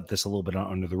talked about this a little bit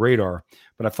under the radar,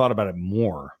 but I've thought about it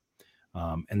more.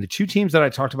 And the two teams that I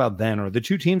talked about then are the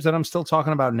two teams that I'm still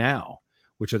talking about now,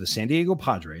 which are the San Diego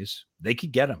Padres. They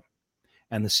could get him.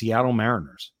 And the Seattle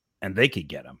Mariners. And they could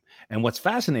get him. And what's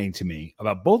fascinating to me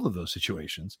about both of those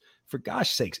situations, for gosh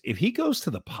sakes, if he goes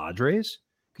to the Padres,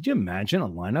 could you imagine a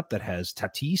lineup that has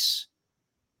Tatis,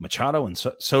 Machado, and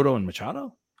Soto and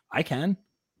Machado? I can.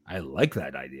 I like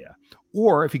that idea.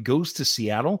 Or if he goes to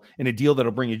Seattle in a deal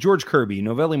that'll bring you George Kirby,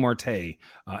 Novelli Marte,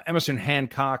 Emerson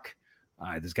Hancock.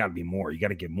 There's got to be more. You got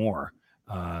to get more.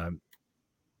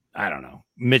 I don't know.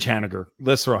 Mitch Haniger.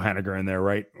 Let's throw Haniger in there,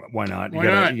 right? Why not? Why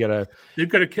not? They've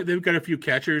got a few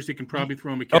catchers. They can probably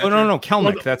throw him a catcher. Oh no,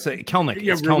 Kelnick. That's a Kelnick.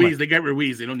 Yeah, Ruiz. They got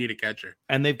Ruiz. They don't need a catcher.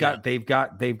 And they've got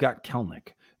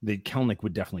Kelnick. The Kelnick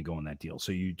would definitely go in that deal.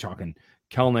 So you're talking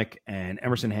Kelnick and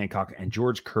Emerson Hancock and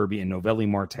George Kirby and Novelli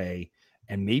Marte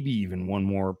and maybe even one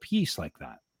more piece like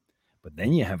that. But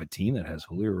then you have a team that has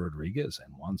Julio Rodriguez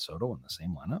and Juan Soto in the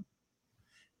same lineup.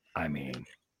 I mean.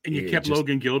 And you kept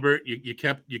Logan Gilbert. You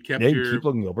keep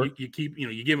Logan Gilbert. You keep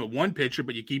you give him one pitcher,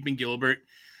 but you keep in Gilbert,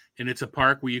 and it's a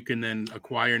park where you can then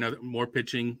acquire more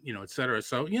pitching, et cetera.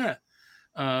 So yeah,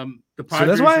 the Padres. So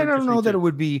that's why I don't know that it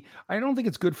would be. I don't think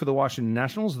it's good for the Washington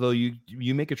Nationals, though. You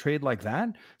make a trade like that.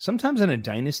 Sometimes in a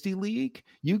dynasty league,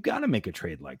 you got to make a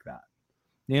trade like that.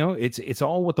 It's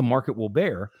all what the market will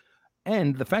bear,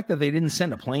 and the fact that they didn't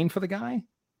send a plane for the guy.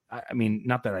 I mean,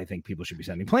 not that I think people should be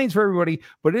sending planes for everybody,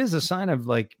 but it is a sign of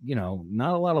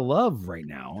not a lot of love right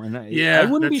now. And I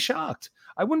wouldn't be shocked.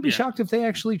 I wouldn't be shocked if they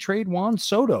actually trade Juan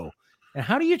Soto. And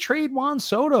how do you trade Juan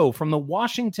Soto from the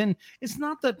Washington? It's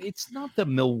not the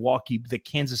Milwaukee, the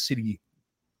Kansas City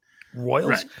Royals.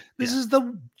 Right. This is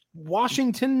the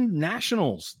Washington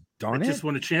Nationals. Darn it. Just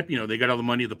won a champion. They got all the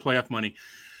money, the playoff money.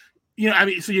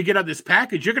 So you get out this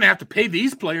package, you're going to have to pay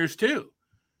these players too.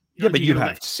 Yeah, but you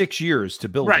have 6 years to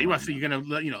build. Right. Well, so you're going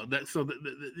to, that. So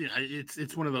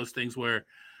it's one of those things where,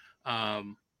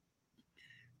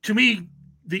 to me,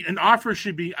 an offer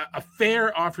should be a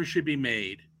fair offer should be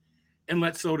made, and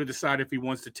let Soto decide if he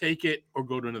wants to take it or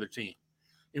go to another team.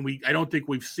 And I don't think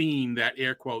we've seen that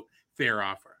air quote fair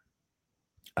offer.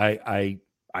 I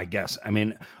guess. I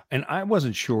mean, and I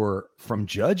wasn't sure from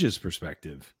Judge's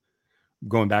perspective,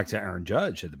 going back to Aaron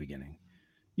Judge at the beginning.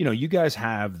 You guys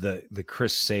have the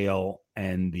Chris Sale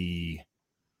and the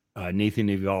Nathan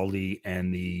Eovaldi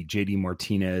and the JD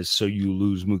Martinez, so you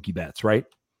lose Mookie Betts, right?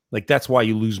 Like that's why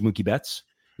you lose Mookie Betts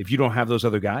if you don't have those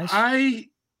other guys.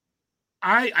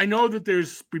 I know that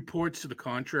there's reports to the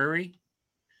contrary,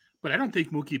 but I don't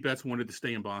think Mookie Betts wanted to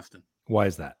stay in Boston. Why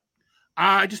is that?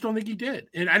 I just don't think he did,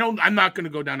 and I'm not going to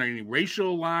go down any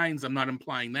racial lines. I'm not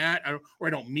implying that, or I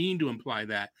don't mean to imply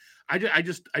that. I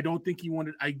don't think he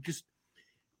wanted. I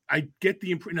get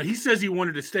the impression. He says he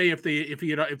wanted to stay if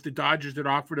the Dodgers had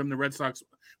offered him the Red Sox.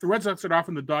 If the Red Sox had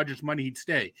offered the Dodgers money, he'd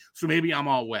stay. So maybe I'm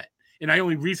all wet, and I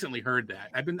only recently heard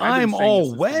that. I'm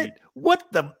all wet. What?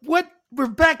 We're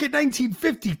back in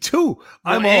 1952.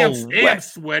 I'm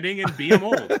sweating and being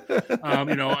old. I'm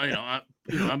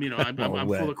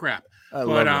full of crap.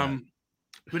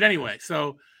 But anyway,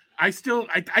 so I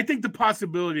think the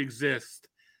possibility exists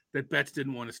that Betts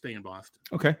didn't want to stay in Boston.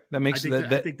 Okay, that makes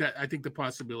I think the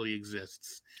possibility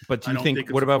exists. But do you think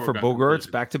what about for Bogaerts?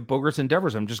 Back to Bogaerts'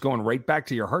 endeavors. I'm just going right back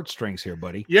to your heartstrings here,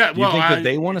 buddy. Yeah, do you think that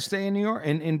they want to stay in New York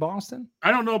in Boston?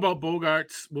 I don't know about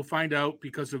Bogaerts. We'll find out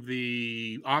because of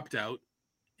the opt-out,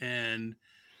 and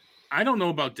I don't know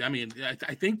about. I mean,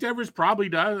 I think Devers probably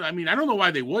does. I mean, I don't know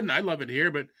why they wouldn't. I love it here,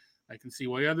 but I can see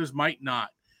why others might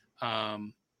not.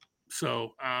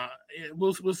 So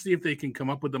we'll see if they can come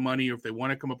up with the money, or if they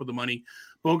want to come up with the money.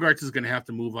 Bogaerts is going to have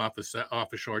to move off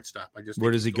a shortstop.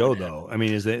 Where does he go though? I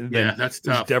mean, that's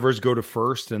tough. Does Devers go to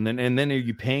first, and then are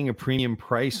you paying a premium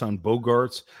price on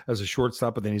Bogaerts as a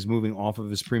shortstop, but then he's moving off of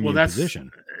his premium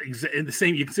position? The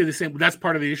same. You can say the same. That's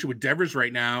part of the issue with Devers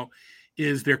right now,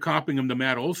 is they're comping him to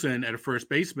Matt Olson at a first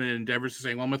baseman, and Devers is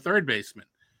saying, "Well, I'm a third baseman,"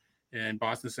 and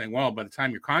Boston's saying, "Well, by the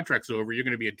time your contract's over, you're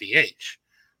going to be a DH."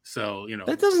 So,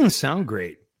 that doesn't sound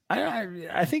great.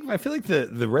 I feel like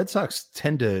the Red Sox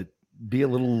tend to be a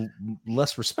little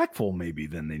less respectful maybe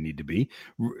than they need to be,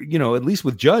 at least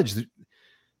with Judge.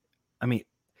 I mean,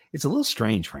 it's a little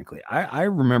strange, frankly. I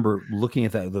remember looking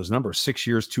at those numbers, 6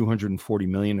 years, 240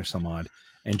 million or some odd.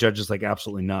 And Judge is like,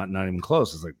 absolutely not even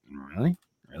close. It's like, really?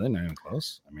 Not even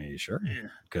close? I mean, are you sure? Yeah.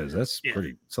 Because that's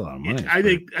it's a lot of money. Yeah. I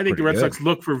think the Red Sox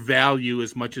look for value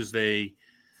as much as they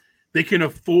can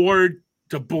afford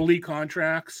to bully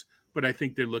contracts, but I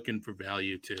think they're looking for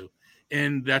value too,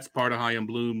 and that's part of Chaim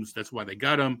Bloom's. That's why they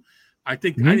got him. I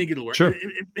think it'll work. Sure.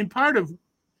 And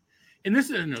this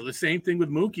is the same thing with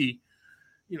Mookie.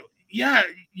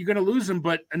 You're going to lose him,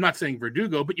 but I'm not saying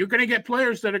Verdugo, but you're going to get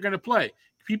players that are going to play.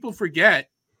 People forget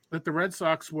that the Red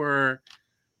Sox were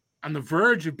on the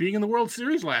verge of being in the World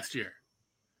Series last year.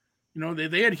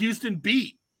 They had Houston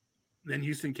beat, then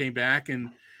Houston came back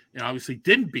and obviously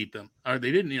didn't beat them, or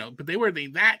they didn't, but they were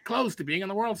that close to being in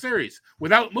the World Series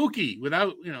without Mookie, with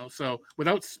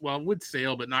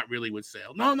Sale, but not really with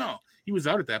Sale. No, he was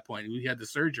out at that point. He had the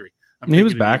surgery. He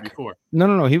was back before. No,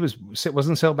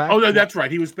 wasn't Sale back? Oh, no, that's right.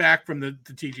 He was back from the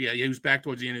TGA. He was back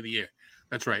towards the end of the year.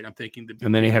 That's right. I'm thinking.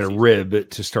 And then he had a rib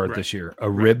to start this year. A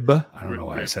rib? I don't know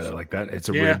why I said it like that. It's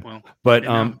a rib. Well, but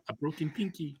a broken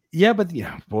pinky. Yeah, but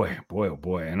boy, oh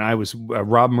boy. And I was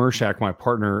Rob Mershak, my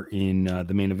partner in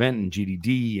the main event and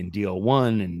GDD and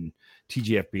DL1 and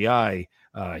TGFBI.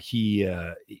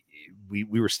 We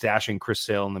were stashing Chris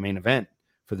Sale in the main event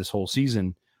for this whole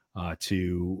season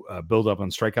to build up on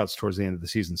strikeouts towards the end of the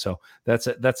season. So that's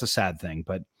a sad thing,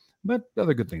 but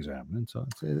other good things are happening. So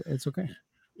it's okay.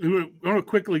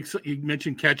 Quickly, you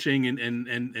mentioned catching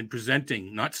and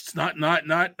presenting, not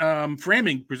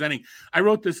framing, presenting. I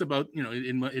wrote this about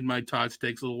in my Todd's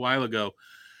Takes a little while ago.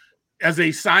 As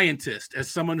a scientist, as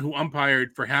someone who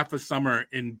umpired for half a summer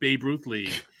in Babe Ruth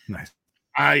League, nice.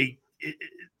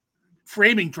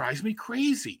 Framing drives me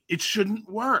crazy. It shouldn't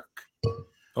work.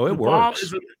 Oh, it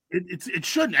works. It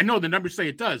shouldn't. I know the numbers say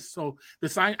it does. So the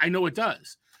sign, I know it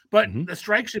does. But the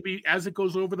strike should be as it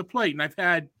goes over the plate. And I've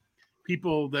had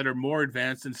people that are more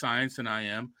advanced in science than I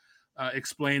am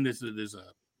explain there's a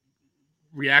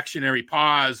reactionary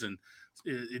pause and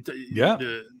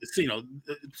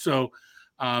so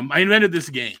I invented this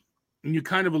game, and you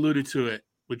kind of alluded to it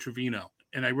with Trevino,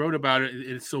 and I wrote about it.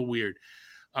 It's so weird.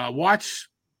 Watch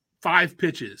 5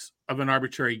 pitches of an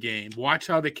arbitrary game. Watch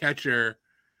how the catcher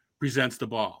presents the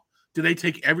ball. Do they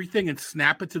take everything and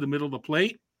snap it to the middle of the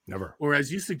plate? Never. Or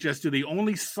as you suggest, do they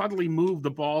only subtly move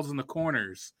the balls in the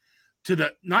corners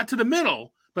not to the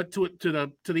middle, but to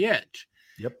the edge?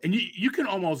 Yep. And you can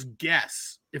almost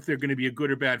guess if they're going to be a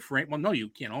good or bad frame. Well, no, you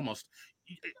can't almost.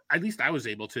 At least I was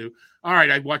able to. All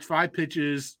right, I watched 5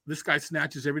 pitches. This guy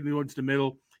snatches everything towards the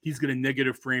middle. He's going to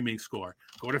negative framing score.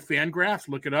 Go to Fangraphs,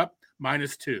 look it up,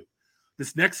 -2.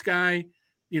 This next guy,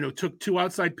 took 2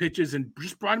 outside pitches and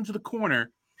just brought him to the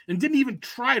corner and didn't even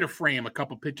try to frame a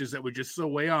couple pitches that were just so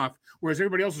way off, whereas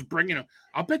everybody else was bringing them.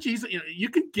 I'll bet you you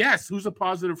can guess who's a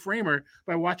positive framer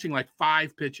by watching like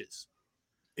 5 pitches.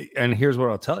 And here's what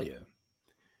I'll tell you.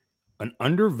 An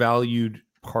undervalued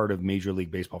part of Major League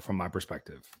Baseball, from my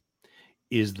perspective,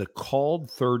 is the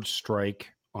called third strike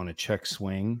on a check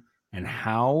swing and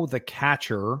how the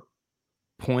catcher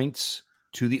points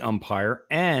to the umpire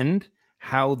and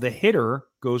how the hitter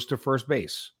goes to first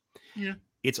base. Yeah.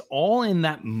 It's all in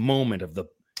that moment of the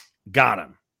got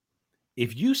him.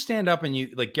 If you stand up and you,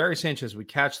 like Gary Sanchez, we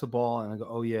catch the ball and I go,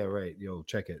 oh yeah, right. Yo,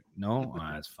 check it. No,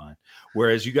 that's fine.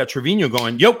 Whereas you got Trevino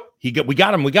going, we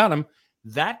got him.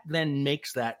 That then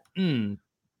makes that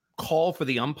call for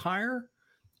the umpire.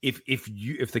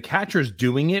 If the catcher's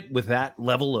doing it with that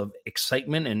level of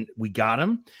excitement and we got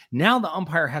him, now the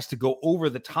umpire has to go over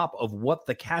the top of what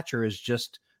the catcher has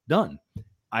just done.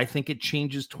 I think it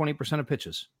changes 20% of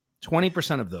pitches.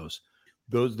 20% of those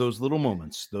little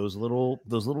moments, those little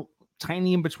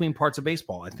tiny in between parts of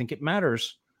baseball. I think it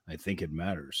matters. It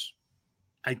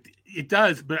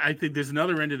does, but I think there's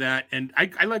another end of that, and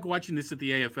I like watching this at the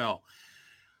AFL.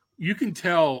 You can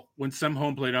tell when some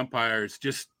home plate umpires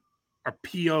just are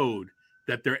PO'd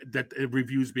that the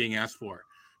review's being asked for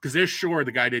because they're sure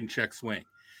the guy didn't check swing.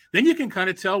 Then you can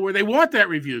kind of tell where they want that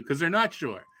review because they're not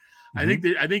sure.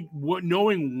 Mm-hmm. I think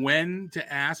knowing when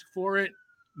to ask for it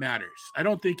matters. I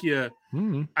don't think you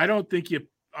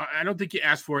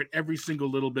ask for it every single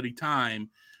little bitty time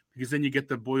because then you get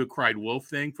the boy who cried wolf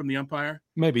thing from the umpire.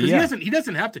 Maybe he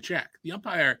doesn't have to check. The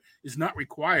umpire is not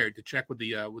required to check with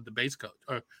the base coach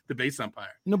or the base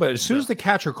umpire. No, but as soon as the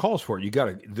catcher calls for it, you got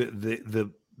to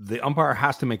the umpire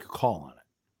has to make a call on it.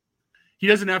 He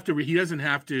doesn't have to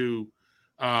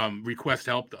request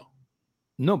help though.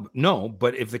 No,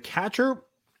 but if the catcher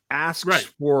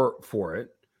asks for it,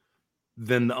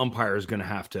 then the umpire is going to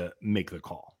have to make the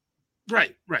call.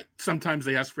 Right. Sometimes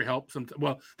they ask for help.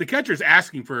 The catcher's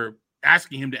asking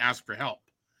him to ask for help.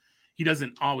 He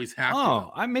doesn't always have to.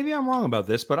 Maybe I'm wrong about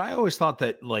this, but I always thought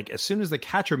that like as soon as the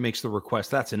catcher makes the request,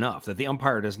 that's enough. That the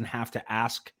umpire doesn't have to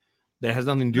ask. That has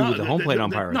nothing to do with the home plate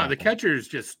umpire. The catcher's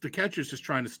just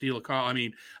trying to steal a call. I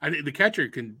mean, the catcher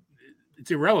can.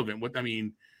 It's irrelevant.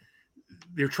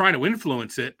 They're trying to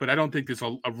influence it, but I don't think there's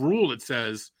a rule that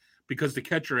says because the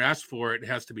catcher asked for it, it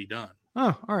has to be done.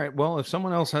 Oh, all right. Well, if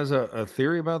someone else has a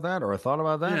theory about that or a thought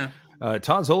about that,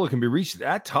 Todd Zola can be reached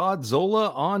at Todd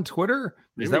Zola on Twitter.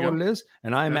 Is that what it is?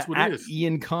 And I'm at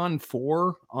Ian Kahn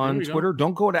 4 on Twitter.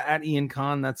 Don't go to at Ian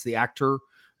Kahn. That's the actor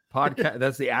podcast.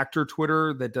 That's the actor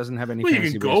Twitter that doesn't have any. Well, you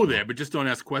can go there, but just don't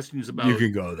ask questions about. You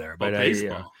can go there, but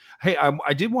baseball. Hey,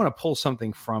 I did want to pull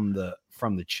something from the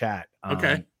chat.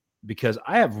 Okay. Because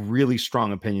I have really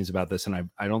strong opinions about this, and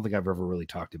I don't think I've ever really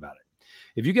talked about it.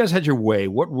 If you guys had your way,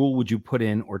 what rule would you put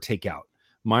in or take out?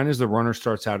 Mine is the runner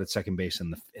starts out at second base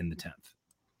in the 10th.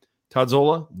 Todd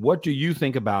Zola, what do you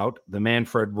think about the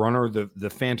Manfred runner, the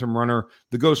phantom runner,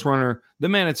 the ghost runner, the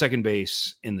man at second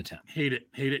base in the 10th? Hate it.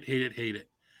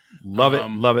 Love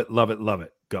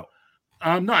it. Go.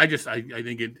 No, I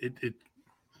think it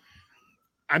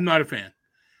I'm not a fan.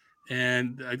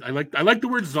 And I like the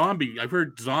word zombie. I've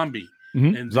heard zombie.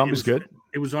 Mm-hmm. And zombie's good.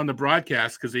 It was on the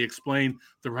broadcast because they explained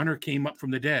the runner came up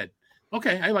from the dead.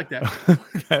 Okay, I like that.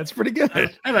 That's pretty good.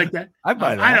 I like that. I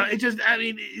buy that. I know. It's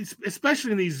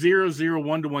especially in these 0-0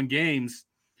 1-1 games,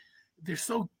 they're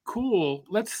so cool.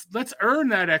 Let's earn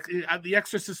that the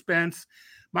extra suspense.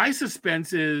 My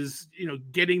suspense is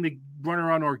getting the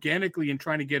runner on organically and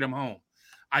trying to get him home.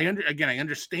 I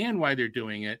understand why they're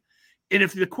doing it. And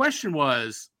if the question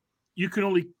was, you can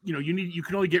only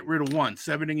get rid of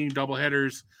 7 inning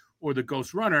doubleheaders or the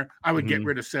ghost runner, I would get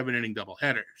rid of 7 inning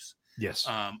doubleheaders. Yes.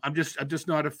 I'm just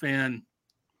not a fan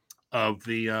of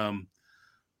the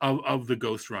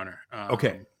ghost runner.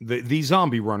 Okay. The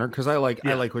zombie runner, because I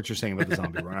like what you're saying about the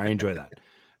zombie runner. I enjoy that.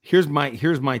 Here's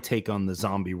my take on the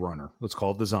zombie runner. Let's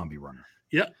call it the zombie runner.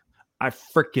 Yeah. I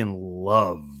freaking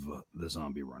love the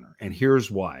zombie runner. And here's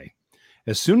why.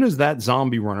 As soon as that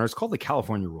zombie runner, it's called the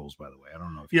California rules, by the way. I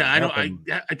don't know. I know.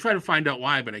 I try to find out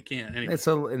why, but I can't. Anyway.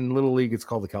 In Little League, it's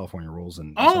called the California rules.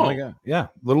 And like that. Yeah,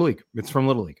 Little League. It's from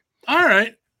Little League. All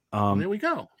right. There we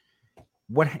go.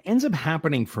 What ends up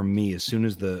happening for me as soon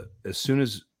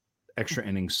as extra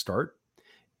innings start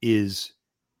is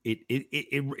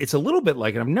it's a little bit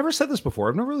like, and I've never said this before.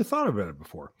 I've never really thought about it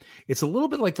before. It's a little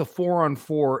bit like the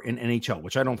 4-on-4 in NHL,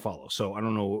 which I don't follow. So I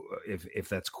don't know if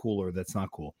that's cool or that's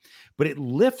not cool, but it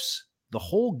lifts the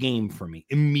whole game for me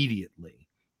immediately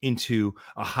into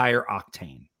a higher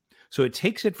octane. So it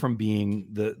takes it from being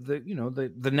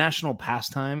the national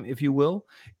pastime, if you will,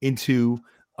 into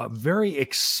very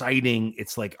exciting.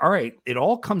 It's like, all right, it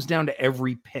all comes down to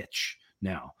every pitch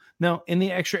now. Now, in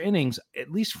the extra innings,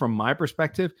 at least from my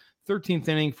perspective, 13th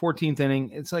inning, 14th inning,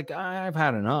 it's like I've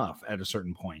had enough at a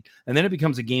certain point. And then it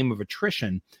becomes a game of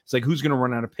attrition. It's like, who's going to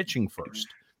run out of pitching first?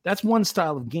 That's one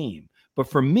style of game. But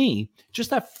for me,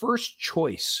 just that first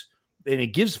choice, and it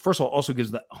gives, first of all, also gives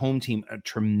the home team a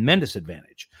tremendous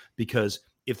advantage, because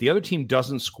if the other team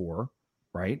doesn't score,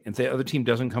 right, if the other team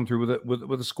doesn't come through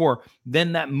with a score,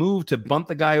 then that move to bunt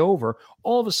the guy over,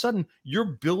 all of a sudden you're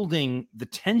building the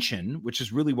tension, which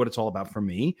is really what it's all about for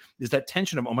me, is that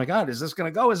tension of, oh my God, is this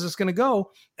going to go? Is this going to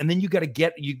go? And then you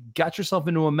got yourself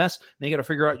into a mess, and you got to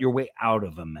figure out your way out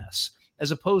of a mess,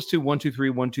 as opposed to 1, 2, 3,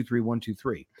 1, 2, 3, 1, 2,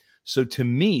 3. So to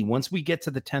me, once we get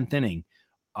to the 10th inning,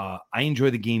 I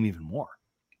enjoy the game even more.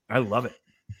 I love it.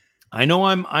 I know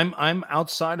I'm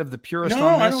outside of the purist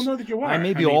on this. I don't know that you are. I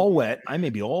may be all wet. I'm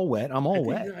all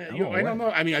wet. I don't know.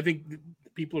 I mean, I think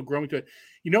people are growing to it.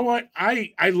 You know what?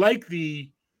 I like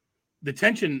the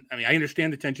tension. I mean, I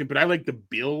understand the tension, but I like the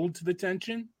build to the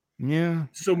tension. Yeah.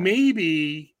 So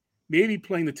maybe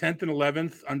playing the 10th and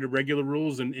 11th under regular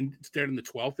rules and instead in the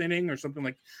 12th inning or something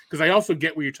like, because I also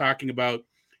get what you're talking about,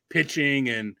 pitching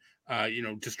and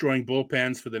destroying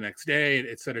bullpens for the next day,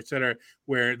 et cetera,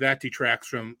 where that detracts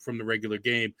from the regular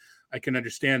game. I can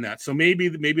understand that. So maybe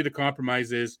the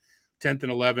compromise is 10th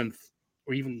and 11th,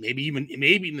 or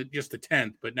maybe just the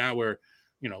 10th. But now we're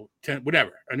 10,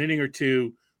 whatever, an inning or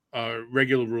two,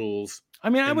 regular rules. I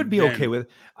mean, I would be okay with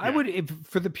it. I would,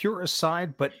 for the purist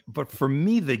side, but for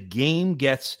me, the game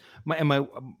gets my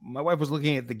wife was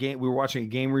looking at the game. We were watching a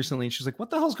game recently, and she's like, "What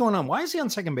the hell's going on? Why is he on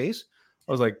second base?"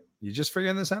 I was like, "You just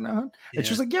figuring this out now, huh?" Yeah. And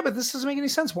she was like, "Yeah, but this doesn't make any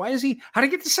sense. Why is he? How to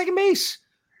get to second base?"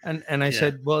 And I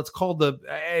said, "Well, it's called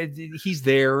he's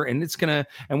there, and it's gonna.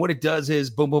 And what it does is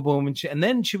boom, boom, boom." And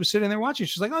then she was sitting there watching.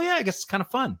 She's like, "Oh yeah, I guess it's kind of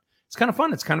fun. It's kind of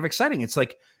fun. It's kind of exciting. It's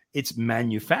like it's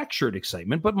manufactured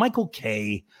excitement." But Michael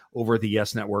Kay over at the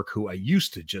Yes Network, who I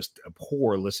used to just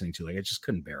abhor listening to, like I just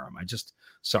couldn't bear him.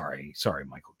 Sorry,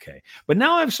 Michael Kay. But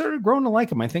now I've started growing to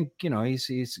like him. I think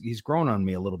he's grown on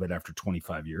me a little bit after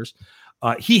 25 years.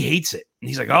 He hates it.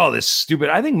 He's like, "Oh, this is stupid."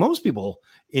 I think most people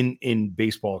in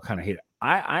baseball kind of hate it.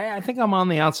 I think I'm on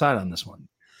the outside on this one.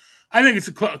 I think it's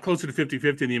closer to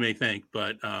 50-50 than you may think,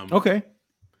 but okay.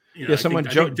 Someone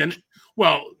joked. Dennis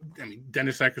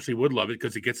Eckersley would love it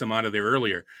because it gets them out of there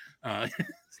earlier.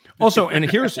 Also, and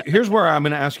here's where I'm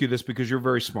going to ask you this, because you're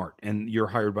very smart and you're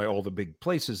hired by all the big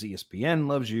places. ESPN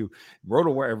loves you,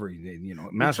 Roto,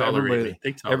 everybody.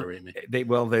 They tolerate me. They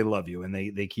love you, and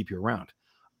they keep you around.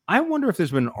 I wonder if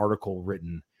there's been an article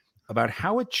written about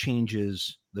how it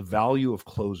changes the value of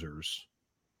closers,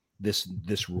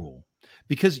 this rule,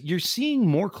 because you're seeing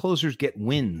more closers get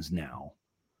wins now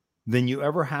than you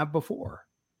ever have before.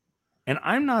 And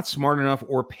I'm not smart enough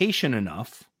or patient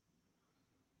enough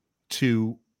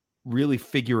to really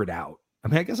figure it out. I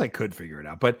mean, I guess I could figure it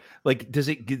out, but like, does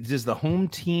the home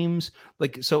teams,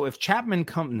 like, so if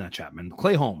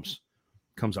Clay Holmes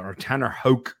comes on, or Tanner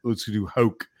Houck, let's do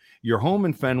Houck, you're home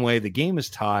in Fenway, the game is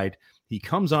tied, he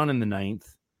comes on in the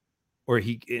 9th, or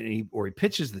he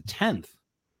pitches the 10th.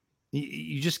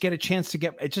 You just get a chance to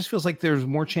get. It just feels like there's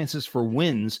more chances for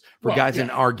wins for guys in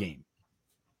our game.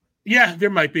 Yeah, there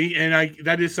might be, and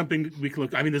that is something we can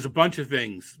look. I mean, there's a bunch of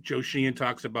things. Joe Sheehan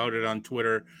talks about it on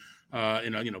Twitter,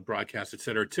 broadcast, et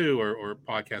cetera, too, or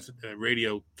podcast,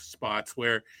 radio spots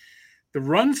where the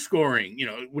run scoring.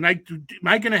 Am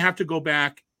I going to have to go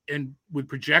back and with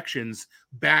projections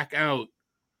back out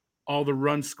all the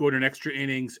runs scored in extra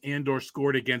innings and or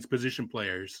scored against position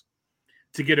players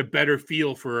to get a better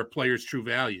feel for a player's true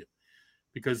value?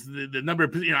 Because the number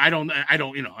of,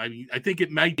 I think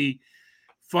it might be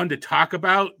fun to talk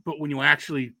about, but when you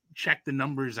actually check the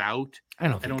numbers out, I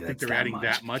don't think they're adding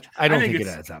that much. I don't think it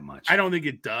adds that much. I don't think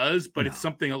it does, but it's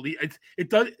something. It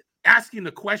does. Asking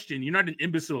the question, you're not an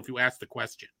imbecile if you ask the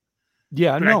question.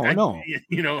 Yeah, but no.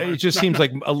 It just seems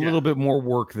like a little bit more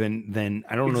work than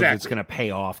I don't know if it's going to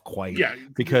pay off quite. Yeah,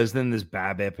 because then there's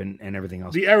BABIP and everything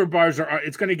else. The error bars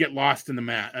it's going to get lost in the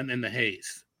mat and in the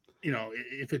haze.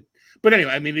 But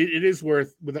anyway, I mean, it is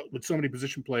worth with so many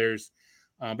position players.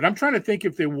 But I'm trying to think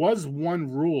if there was one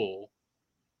rule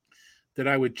that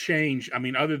I would change. I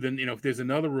mean, other than if there's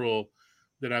another rule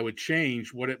that I would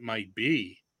change, what it might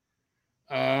be.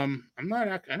 I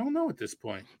don't know at this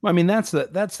point. I mean, that's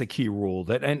the key rule.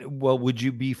 Would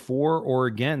you be for or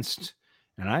against?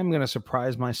 And I'm going to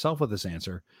surprise myself with this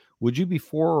answer. Would you be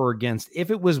for or against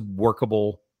if it was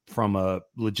workable from a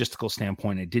logistical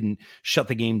standpoint? It didn't shut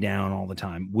the game down all the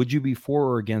time. Would you be for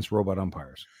or against robot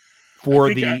umpires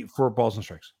for balls and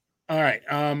strikes? All right.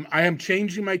 I am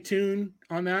changing my tune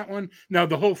on that one. Now,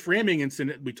 the whole framing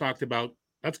incident we talked about,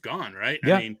 that's gone, right?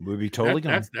 Yeah, I mean, would be totally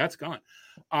gone. That's gone.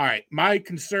 All right. My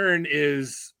concern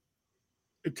is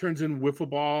it turns in wiffle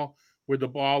ball where the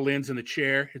ball lands in the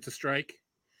chair. It's a strike.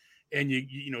 And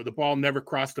the ball never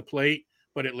crossed the plate,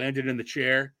 but it landed in the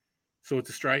chair. So it's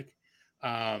a strike.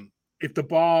 If the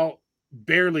ball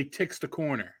barely ticks the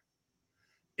corner,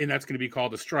 and that's going to be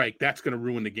called a strike, that's going to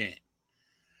ruin the game.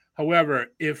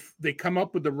 However, if they come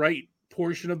up with the right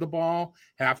portion of the ball,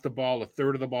 half the ball, a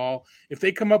third of the ball, if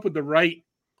they come up with the right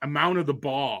amount of the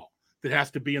ball that has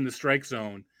to be in the strike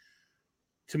zone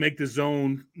to make the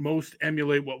zone most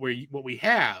emulate what we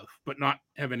have, but not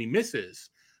have any misses,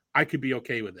 I could be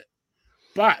okay with it.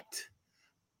 But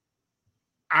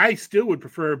I still would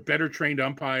prefer better trained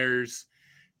umpires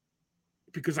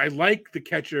because I like the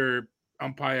catcher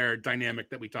umpire dynamic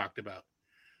that we talked about.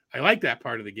 I like that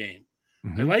part of the game.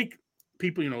 I like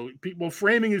people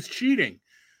framing is cheating.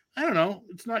 I don't know.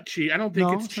 It's not cheating. I don't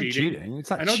think it's cheating. It's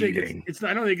not I don't cheating. think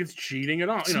I don't think it's cheating at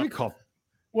all. Called.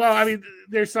 Well, I mean,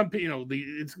 there's some,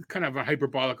 it's kind of a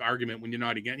hyperbolic argument when you're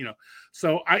not again,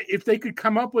 So if they could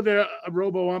come up with a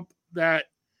robo ump that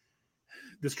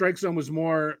the strike zone was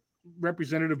more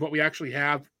representative of what we actually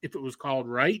have, if it was called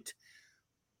right,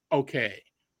 okay.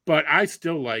 But I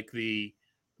still like the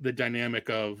dynamic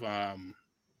of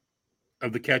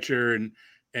the catcher and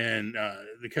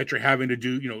the catcher having to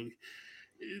do,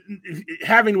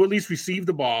 having to at least receive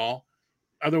the ball.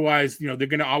 Otherwise, they're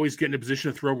going to always get in a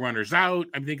position to throw runners out.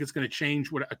 I think it's going to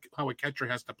change how a catcher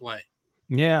has to play.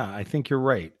 Yeah, I think you're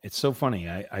right. It's so funny.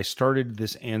 I started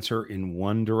this answer in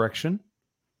one direction,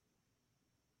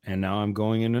 and now I'm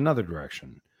going in another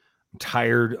direction. I'm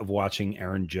tired of watching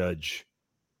Aaron Judge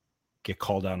get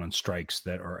called out on strikes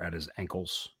that are at his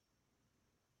ankles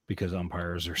because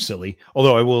umpires are silly.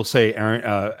 Although I will say,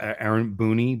 Aaron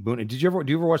Booney. Do you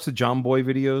ever watch the John Boy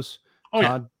videos? Oh,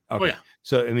 Todd? Yeah. Okay. Oh, yeah.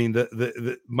 So, I mean,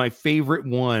 the my favorite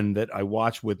one that I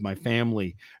watch with my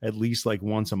family at least like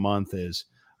once a month is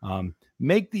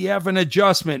make the effing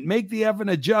adjustment. Make the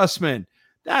effing adjustment.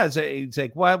 It's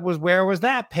like, where was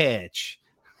that pitch?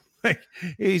 Like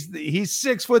he's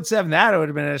 6'7". That would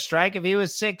have been a strike if he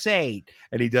was 6'8".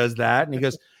 And he does that, and he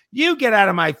goes, "You get out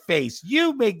of my face.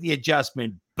 You make the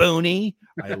adjustment, Booney."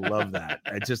 I love that.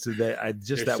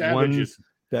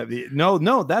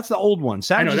 No, that's the old one.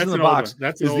 Savages in the Box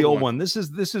is the old one. This is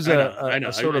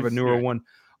a sort of a newer one.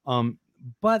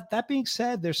 But that being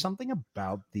said, there's something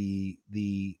about the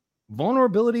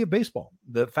vulnerability of baseball.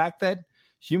 The fact that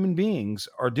human beings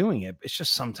are doing it. It's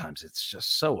just sometimes it's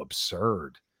just so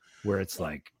absurd where it's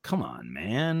like, come on,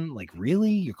 man. Like, really?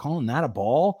 You're calling that a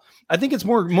ball? I think it's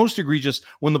most egregious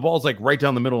when the ball's like right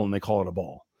down the middle and they call it a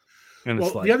ball. And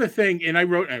it's like, the other thing, and I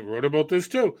wrote about this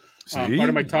too. Part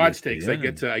of my Todd's takes. Yeah.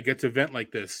 I get to vent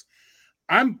like this.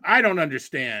 I don't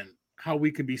understand how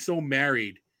we can be so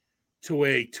married to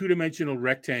a 2-dimensional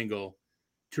rectangle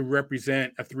to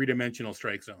represent a 3-dimensional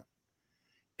strike zone.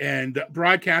 And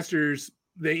broadcasters,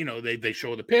 they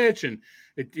show the pitch and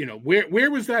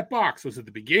where was that box? Was it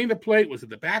the beginning of the plate? Was it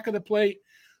the back of the plate?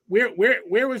 Where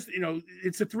was,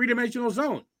 it's a 3-dimensional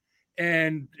zone.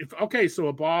 And so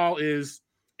a ball is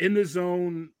in the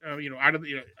zone, out of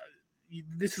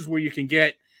this is where you can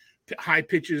get high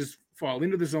pitches fall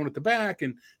into the zone at the back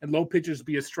and low pitches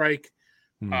be a strike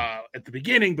at the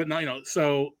beginning, but not,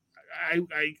 so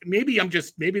maybe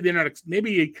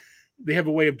they have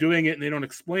a way of doing it and they don't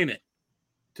explain it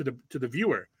to the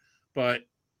viewer. But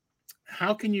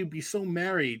how can you be so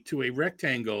married to a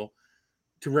rectangle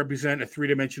to represent a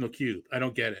 3-dimensional cube? I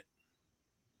don't get it.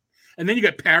 And then you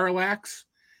got parallax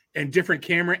and different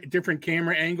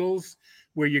camera angles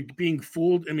where you're being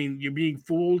fooled. I mean, you're being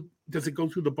fooled. Does it go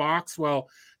through the box? Well,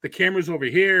 the camera's over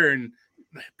here and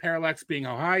parallax being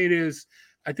how high it is.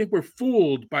 I think we're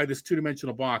fooled by this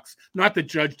 2-dimensional box. Not that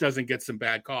Judge doesn't get some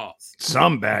bad calls.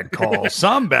 Some bad calls.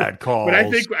 But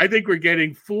I think we're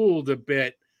getting fooled a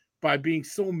bit by being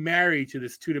so married to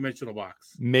this 2-dimensional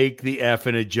box. Make the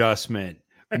effing adjustment.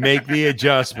 Make the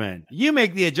adjustment. You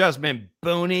make the adjustment,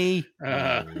 Booney.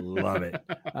 I love it.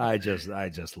 I just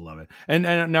love it. And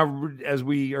now as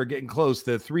we are getting close,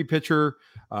 the 3-pitcher.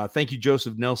 Thank you,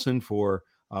 Joseph Nelson, for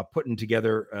putting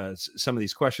together some of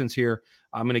these questions here.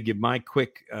 I'm going to give my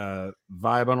quick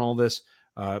vibe on all this.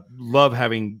 Love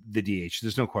having the DH.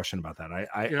 There's no question about that.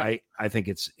 I think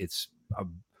it's a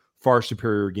far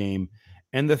superior game.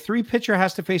 And the 3-pitcher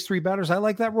has to face 3 batters. I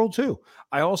like that rule too.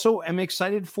 I also am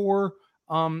excited for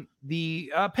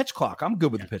the pitch clock. I'm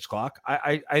good with the pitch clock.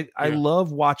 I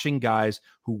love watching guys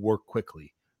who work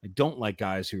quickly. I don't like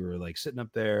guys who are like sitting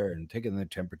up there and taking their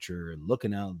temperature and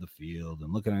looking out of the field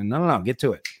and looking at, no, get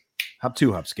to it. Hop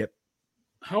 2, hop skip.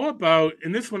 How about,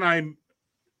 and this one I'm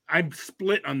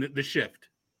split on the shift.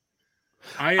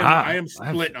 I am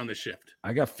split on the shift.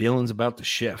 I got feelings about the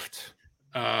shift.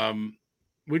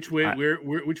 Which way?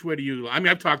 Which way do you? I mean,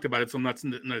 I've talked about it, so not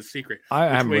a secret. I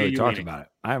haven't really talked about it.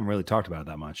 I haven't really talked about it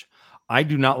that much. I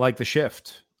do not like the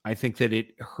shift. I think that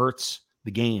it hurts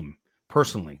the game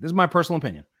personally. This is my personal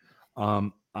opinion.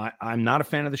 I'm not a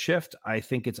fan of the shift. I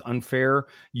think it's unfair.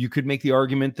 You could make the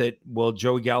argument that, well,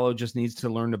 Joey Gallo just needs to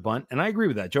learn to bunt. And I agree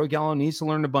with that. Joey Gallo needs to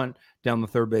learn to bunt down the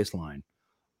third base line.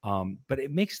 But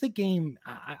it makes the game,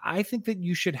 I think that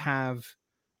you should have,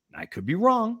 I could be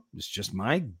wrong. It's just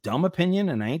my dumb opinion,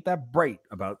 and I ain't that bright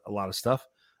about a lot of stuff.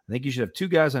 I think you should have 2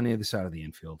 guys on either side of the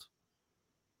infield.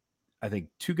 I think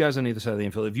 2 guys on either side of the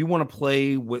infield. If you want to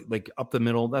play with like up the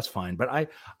middle, that's fine. But I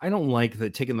don't like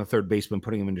taking the third baseman,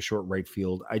 putting him into short right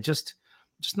field. I just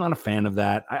not a fan of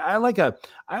that. I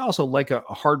also like a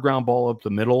hard ground ball up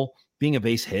the middle being a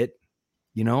base hit.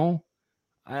 You know,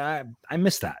 I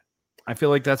miss that. I feel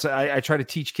like I try to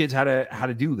teach kids how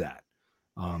to do that.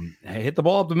 Hit the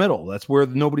ball up the middle. That's where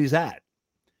nobody's at.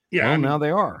 Yeah. Well, now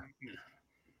they are.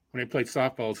 When I played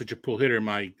softball, such a pull hitter,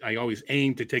 I always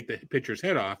aim to take the pitcher's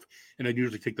head off, and I'd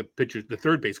usually take the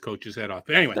third base coach's head off.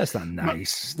 But anyway, that's not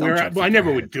nice. I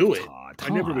never would do it. I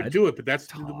never would do it, but that's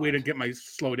the way to get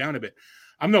slow down a bit.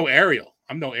 I'm no Ariel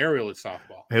at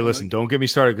softball. Hey, listen, don't get me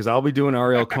started because I'll be doing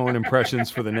Ariel Cohen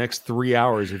impressions for the next 3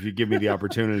 hours if you give me the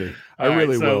opportunity. I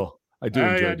really will. I do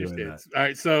enjoy doing that. All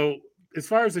right. So as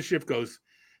far as the shift goes,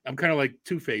 I'm kind of like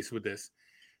two-faced with this.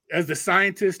 As the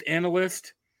scientist,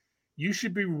 analyst, you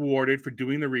should be rewarded for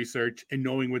doing the research and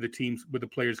knowing where the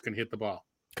players can hit the ball.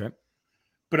 Okay.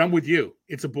 But I'm with you.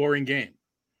 It's a boring game.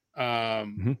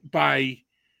 By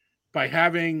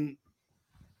having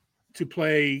to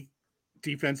play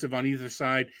defensive on either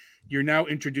side, you're now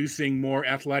introducing more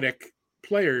athletic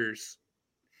players.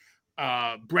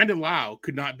 Brendan Lau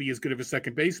could not be as good of a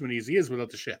second baseman as he is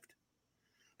without the shift.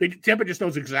 Tampa just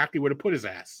knows exactly where to put his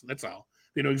ass. That's all.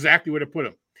 They know exactly where to put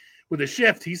him. With a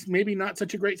shift, he's maybe not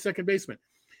such a great second baseman.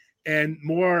 And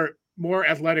more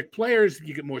athletic players,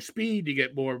 you get more speed, you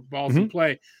get more balls in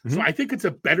play. So I think it's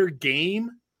a better game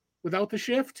without the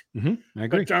shift. I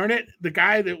agree. But darn it, the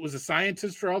guy that was a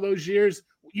scientist for all those years,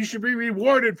 you should be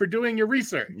rewarded for doing your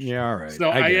research. Yeah, all right. So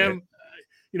I am,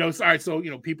 sorry. So,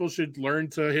 people should learn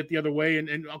to hit the other way.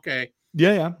 And okay.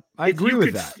 Yeah. I agree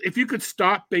with that. If you could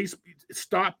stop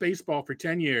baseball for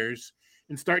 10 years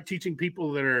and start teaching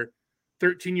people that are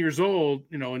 13 years old,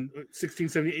 and 16,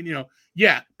 17,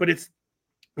 but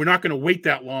we're not going to wait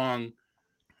that long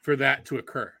for that to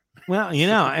occur. Well,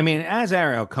 I mean, as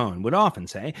Ariel Cohen would often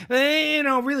say,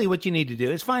 really what you need to do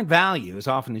is find value as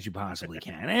often as you possibly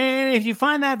can. And if you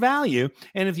find that value,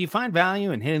 and if you find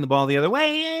value in hitting the ball the other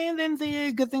way, then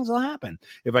the good things will happen.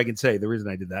 If I could say, the reason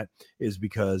I did that is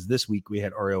because this week we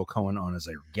had Ariel Cohen on as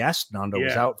a guest. Nando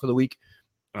was out for the week.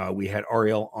 We had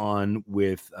Ariel on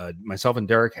with myself and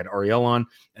Derek had Ariel on.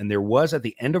 And there was at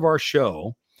the end of our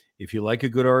show, if you like a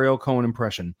good Ariel Cohen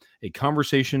impression, a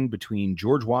conversation between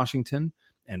George Washington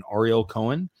and Ariel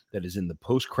Cohen that is in the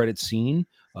post-credit scene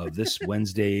of this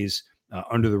Wednesday's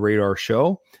Under the Radar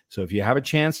show. So if you have a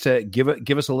chance to give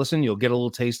us a listen, you'll get a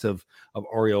little taste of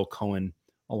Ariel Cohen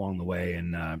along the way.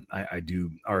 And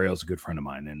Ariel's a good friend of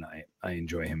mine, and I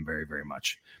enjoy him very, very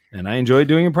much. And I enjoy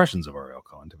doing impressions of Ariel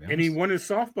Cohen, to be honest. And he won his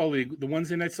softball league, the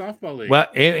Wednesday night softball league. Well,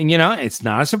 it's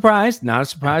not a surprise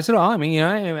at all. I mean,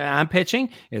 I'm pitching.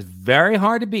 It's very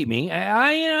hard to beat me.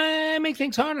 I make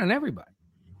things hard on everybody.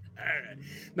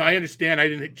 No, I understand. I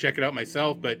didn't check it out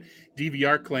myself, but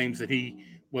DVR claims that he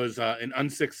was an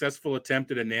unsuccessful attempt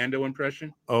at a Nando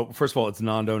impression. Oh, first of all, it's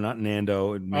Nando, not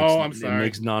Nando. I'm sorry. It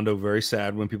makes Nando very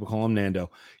sad when people call him Nando.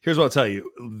 Here's what I'll tell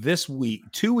you. This week,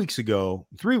 2 weeks ago,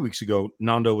 3 weeks ago,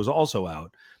 Nando was also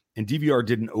out, and DVR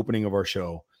did an opening of our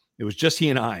show. It was just he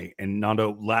and I, and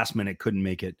Nando last minute couldn't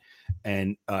make it,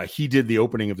 and he did the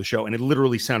opening of the show, and it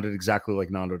literally sounded exactly like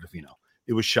Nando Defino.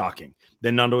 It was shocking.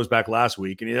 Then Nando was back last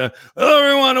week, and hello,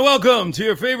 everyone, and welcome to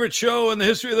your favorite show in the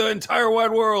history of the entire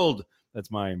wide world.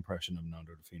 That's my impression of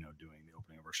Nando Defino doing the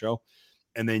opening of our show.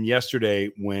 And then yesterday,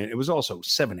 when it was also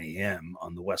 7 a.m.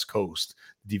 on the West Coast,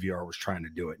 DVR was trying to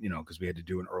do it, because we had to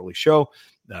do an early show,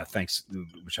 thanks,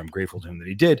 which I'm grateful to him that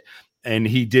he did. And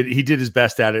he did his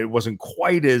best at it. It wasn't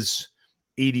quite as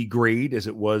 80 grade as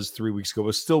it was 3 weeks ago,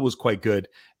 but still was quite good.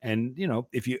 And,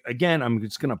 I'm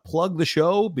just going to plug the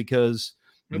show because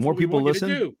the more people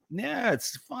listen. Yeah,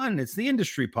 it's fun. It's the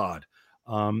industry pod.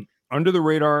 Under the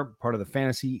Radar, part of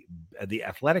the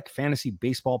Athletic Fantasy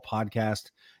Baseball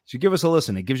podcast. So give us a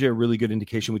listen. It gives you a really good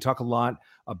indication. We talk a lot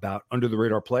about under the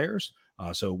radar players.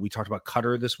 So we talked about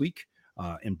Cutter this week.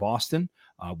 in Boston.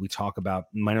 We talk about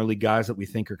minor league guys that we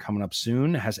think are coming up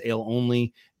soon. Has AL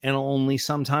only, NL only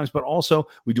sometimes, but also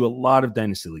we do a lot of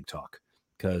Dynasty League talk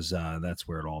because that's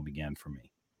where it all began for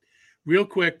me. Real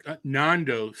quick,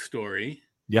 Nando story.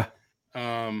 Yeah.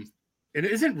 And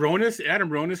isn't Ronis, Adam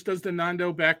Ronis does the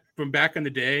Nando back in the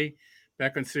day,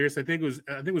 back on Sirius. I think it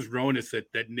was Ronis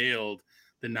that nailed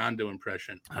the Nando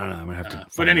impression. I don't know. I'm gonna have to.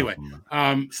 But anyway,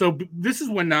 so this is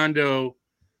when Nando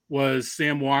was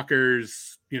Sam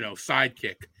Walker's,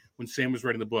 sidekick when Sam was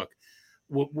writing the book,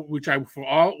 which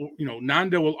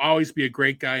Nando will always be a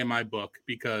great guy in my book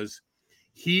because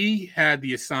he had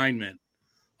the assignment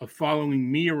of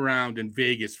following me around in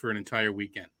Vegas for an entire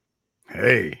weekend.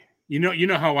 Hey, you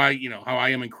know how I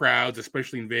am in crowds,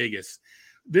 especially in Vegas.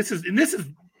 This is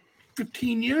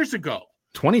 15 years ago.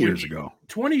 20 years ago.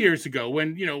 20 years ago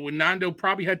when Nando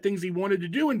probably had things he wanted to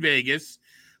do in Vegas,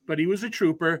 but he was a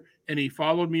trooper and he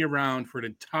followed me around for an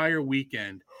entire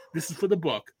weekend. This is for the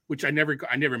book, which I never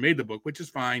made the book, which is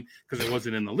fine because I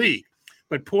wasn't in the league.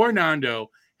 But poor Nando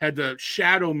had to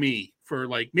shadow me for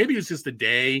maybe it's just a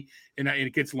day and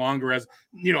it gets longer as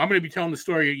I'm going to be telling the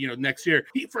story next year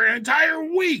for an entire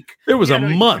week. It was a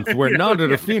month where Nando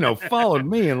DeFino followed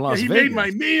me in Las Vegas. He made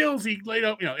my meals. He laid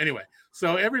out anyway.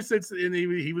 So ever since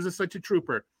he was such a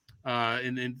trooper,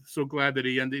 and so glad that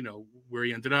he ended where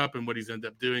he ended up and what he's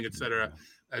ended up doing, et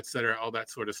cetera, all that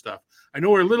sort of stuff. I know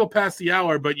we're a little past the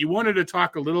hour, but you wanted to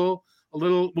talk a little.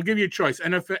 We'll give you a choice: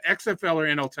 NFL, XFL, or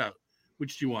NL Tout.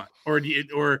 Which do you want, or do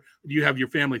you have your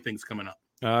family things coming up?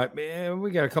 We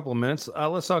got a couple of minutes.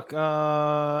 Let's talk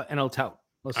NL Tout.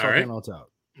 NL Tout.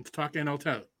 Let's talk NL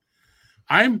Tout.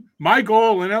 My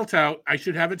goal in NL Tout, I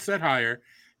should have it set higher,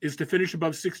 is to finish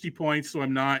above 60 points. So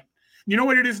I'm not. You know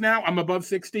what it is now? I'm above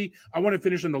 60. I want to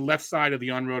finish on the left side of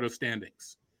the on-roto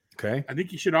standings. Okay. I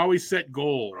think you should always set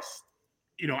goals.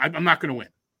 I'm not going to win,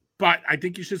 but I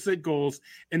think you should set goals.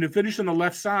 And to finish on the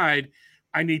left side,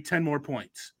 I need 10 more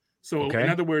points. So in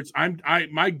other words,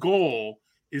 my goal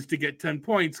is to get 10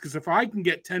 points because if I can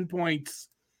get 10 points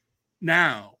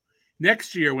now,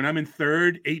 next year when I'm in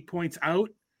third, 8 points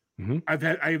out, I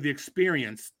have the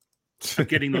experience of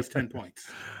getting those 10 points.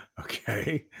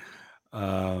 Okay.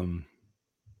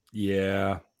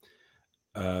 Yeah.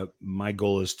 My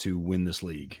goal is to win this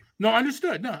league. No,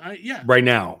 understood. No, yeah. Right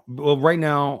now,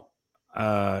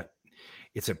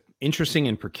 it's an interesting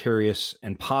and precarious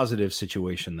and positive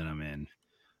situation that I'm in.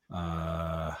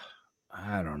 I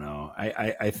don't know.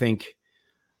 I think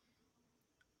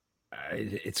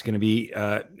it's going to be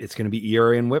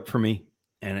ERA and WHIP for me,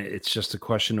 and it's just a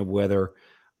question of whether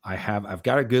I've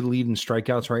got a good lead in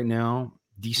strikeouts right now,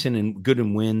 decent and good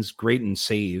in wins, great in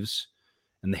saves,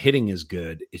 and the hitting is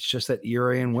good. It's just that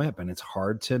ERA and WHIP, and it's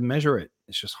hard to measure it.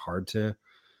 It's just hard to.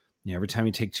 Every time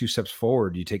you take 2 steps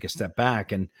forward, you take a step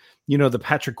back, and the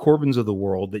Patrick Corbins of the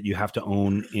world that you have to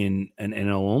own in an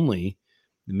NL only.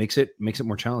 It makes it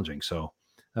more challenging. So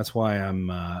that's why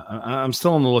I'm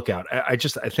still on the lookout. I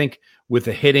think with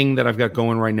the hitting that I've got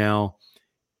going right now,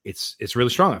 it's really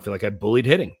strong. I feel like I bullied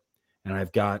hitting, and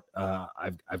I've got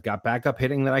backup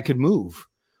hitting that I could move.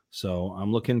 So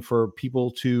I'm looking for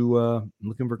people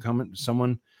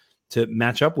someone to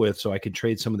match up with, so I could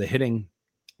trade some of the hitting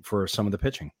for some of the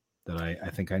pitching that I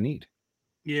think I need.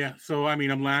 Yeah. So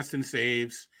I'm last in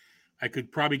saves. I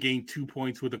could probably gain 2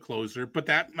 points with a closer, but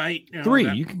that might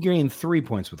 3. You can gain 3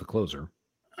 points with a closer.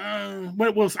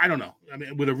 Well, I don't know.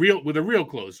 With a real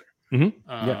closer.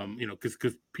 Mm-hmm.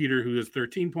 Because Peter, who has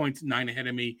 13 points, 9 ahead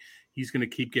of me, he's going to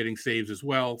keep getting saves as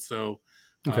well. So,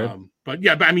 okay. But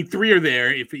 3 are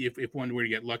there. If one were to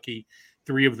get lucky,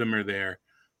 3 of them are there.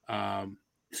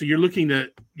 So you're looking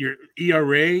at your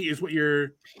ERA is what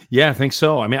you're. Yeah, I think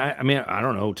so. I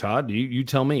don't know, Todd. You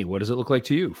tell me. What does it look like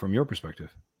to you from your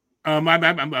perspective? I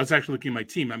was actually looking at my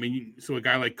team. So a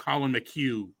guy like Colin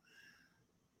McHugh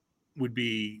would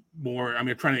be more.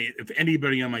 If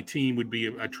anybody on my team would be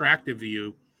attractive to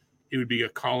you, it would be a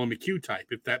Colin McHugh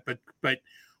type. But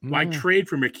why trade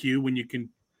for McHugh when you can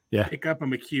pick up a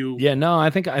McHugh? Yeah, no, I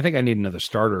think I need another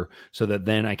starter so that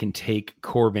then I can take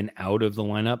Corbin out of the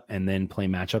lineup and then play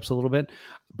matchups a little bit.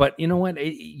 But you know what?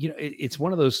 It's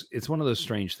one of those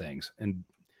strange things, and.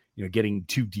 Getting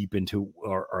too deep into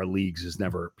our leagues is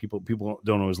never people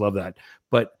don't always love that,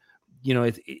 but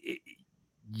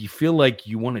you feel like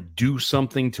you want to do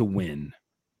something to win,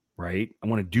 right? I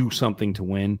want to do something to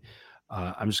win.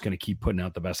 I'm just going to keep putting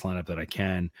out the best lineup that I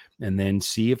can, and then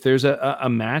see if there's a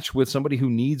match with somebody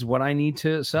who needs what I need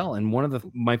to sell. And one of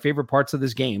my favorite parts of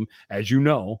this game, as you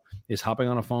know, is hopping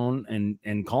on a phone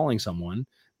and calling someone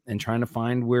and trying to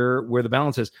find where the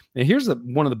balance is. And here's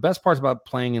one of the best parts about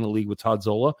playing in a league with Todd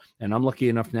Zola. And I'm lucky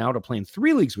enough now to play in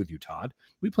 3 leagues with you, Todd.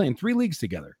 We play in 3 leagues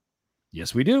together.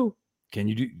 Yes, we do. Can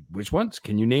you do which ones?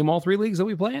 Can you name all 3 leagues that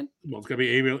we play in? Well, it's got to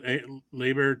be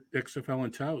Labor, XFL,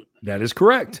 and Tout. That is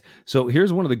correct. So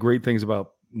here's one of the great things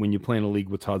about when you play in a league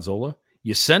with Todd Zola.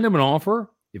 You send him an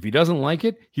offer. If he doesn't like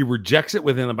it, he rejects it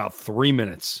within about 3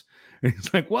 minutes. And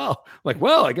he's like, well,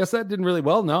 I guess that didn't really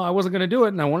well. No, I wasn't going to do it.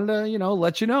 And I wanted to,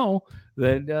 let you know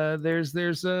that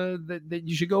that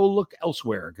you should go look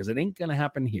elsewhere because it ain't going to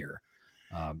happen here.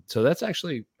 So that's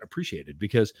actually appreciated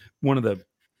because one of the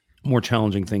more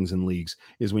challenging things in leagues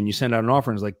is when you send out an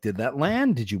offer and it's like, did that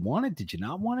land? Did you want it? Did you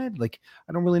not want it? Like,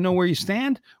 I don't really know where you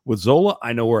stand. With Zola,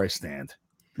 I know where I stand.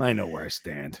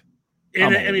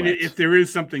 And I mean, if there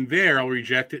is something there, I'll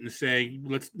reject it and say,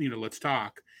 let's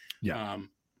talk. Yeah.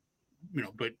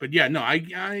 But yeah, no,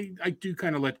 I do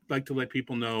kind of like to let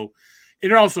people know.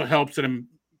 It also helps that I'm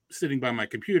sitting by my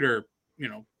computer,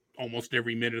 almost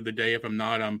every minute of the day. If I'm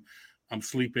not, I'm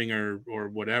sleeping or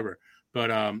whatever. But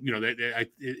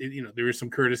there is some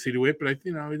courtesy to it. But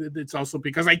it's also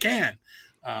because I can.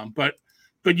 But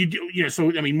you do,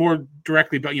 so I mean, more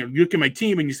directly about you look at my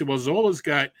team and you say, well, Zola's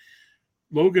got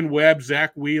Logan Webb,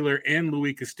 Zach Wheeler, and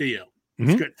Louis Castillo.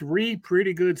 He's got 3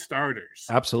 pretty good starters.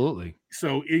 Absolutely.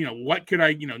 So, what could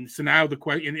I, so now the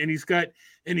question,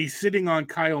 and he's sitting on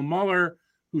Kyle Muller,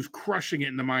 who's crushing it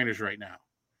in the minors right now.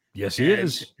 Yes, he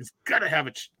is. He's got to have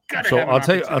it. So I'll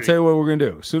tell you what we're going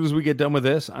to do. As soon as we get done with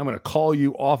this, I'm going to call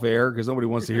you off air because nobody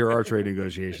wants to hear our trade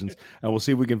negotiations, and we'll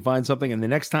see if we can find something. And the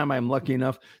next time I'm lucky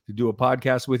enough to do a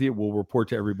podcast with you, we'll report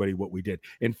to everybody what we did.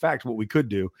 In fact, what we could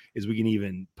do is we can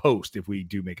even post if we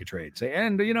do make a trade. Say,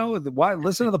 and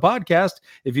listen to the podcast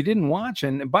if you didn't watch.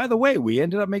 And by the way, we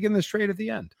ended up making this trade at the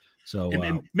end. So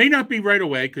it may not be right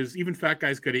away because even fat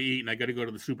guys got to eat, and I got to go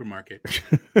to the supermarket.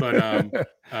 But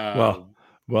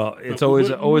Well, it's always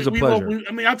a pleasure.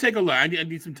 I'll take a look. I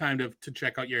need some time to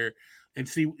check out and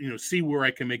see where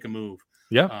I can make a move.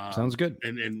 Yeah, sounds good.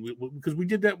 And because we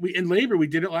did that, in labor we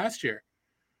did it last year.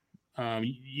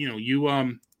 You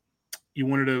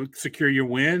wanted to secure your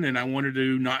win, and I wanted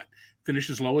to not finish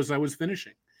as low as I was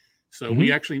finishing. So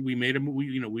we made a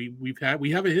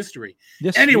we have a history.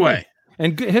 Yes. Anyway.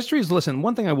 And history is, listen,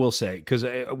 one thing I will say, because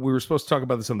we were supposed to talk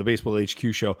about this on the Baseball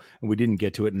HQ show, and we didn't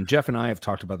get to it. And Jeff and I have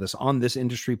talked about this on this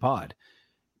industry pod.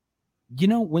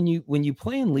 When you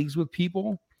play in leagues with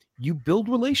people, you build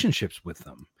relationships with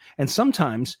them. And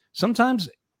sometimes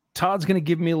Todd's going to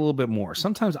give me a little bit more.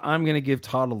 Sometimes I'm going to give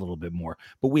Todd a little bit more.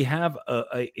 But we have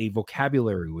a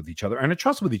vocabulary with each other and a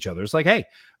trust with each other. It's like, hey,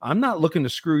 I'm not looking to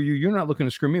screw you. You're not looking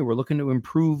to screw me. We're looking to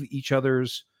improve each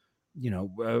other's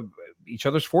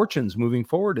fortunes moving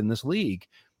forward in this league.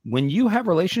 When you have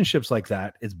relationships like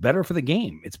that, it's better for the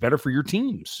game. It's better for your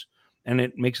teams. And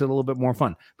it makes it a little bit more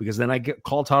fun because then I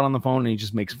call Todd on the phone and he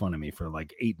just makes fun of me for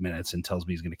like 8 minutes and tells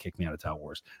me he's going to kick me out of Tout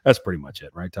Wars. That's pretty much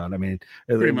it. Right, Todd? I mean,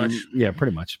 pretty much. Yeah,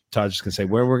 pretty much. Todd's just going to say,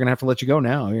 we're going to have to let you go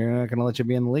now. You're not going to let you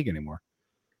be in the league anymore.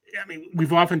 I mean,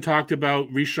 we've often talked about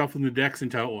reshuffling the decks in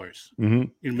Tout Wars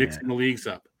and mixing the leagues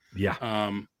up. Yeah.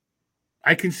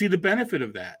 I can see the benefit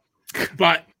of that.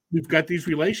 But we've got these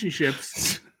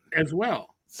relationships as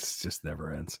well. It just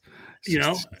never ends.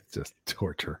 Just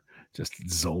torture, just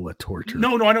Zola torture.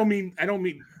 No, I don't mean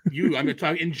you. I'm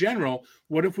talking in general.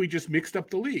 What if we just mixed up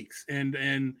the leagues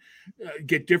and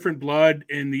get different blood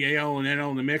in the AL and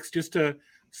NL in the mix,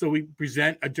 so we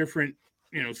present a different,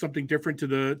 something different to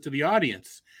the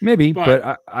audience. Maybe,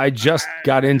 but I just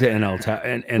got into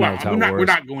NL We're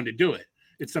not going to do it.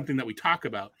 It's something that we talk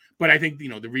about. But I think,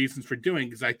 the reasons for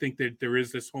doing is I think that there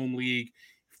is this home league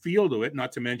feel to it,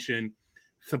 not to mention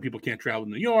some people can't travel to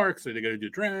New York, so they got to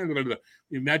do trans.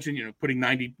 Imagine, putting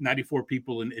 94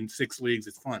 people in 6 leagues.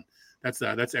 It's fun.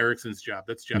 That's Erickson's job.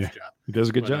 That's Jeff's job. He does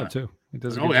a good job too. He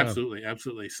does a good job.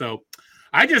 Absolutely. So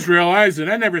I just realized that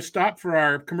I never stopped for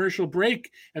our commercial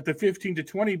break at the 15 to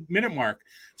 20 minute mark.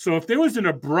 So if there was an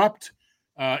abrupt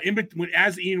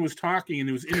as Ian was talking and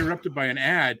it was interrupted by an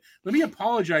ad, let me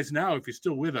apologize now if you're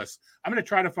still with us. I'm going to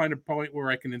try to find a point where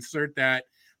I can insert that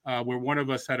where one of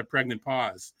us had a pregnant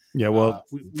pause. Yeah, well,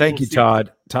 thank you,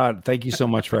 Todd. Todd, thank you so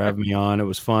much for having me on. It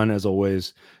was fun, as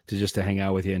always, to hang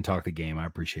out with you and talk the game. I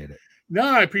appreciate it. No,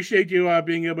 I appreciate you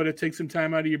being able to take some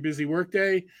time out of your busy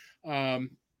workday.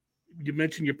 You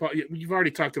mentioned your pod. You've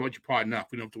already talked about your pod enough.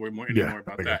 We don't have to worry more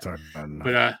about that.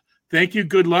 But thank you.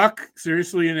 Good luck.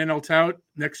 Seriously, in NL Tout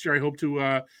next year. I hope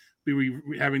to be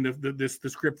having the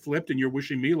script flipped, and you're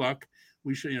wishing me luck.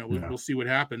 We should, we'll see what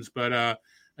happens. But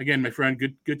again, my friend,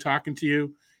 good talking to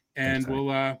you, and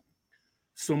we'll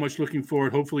so much looking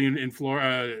forward. Hopefully in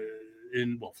Florida,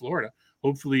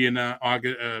 hopefully in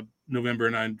November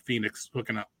 9, Phoenix,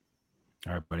 hooking up.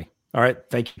 All right, buddy. All right.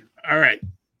 Thank you. All right.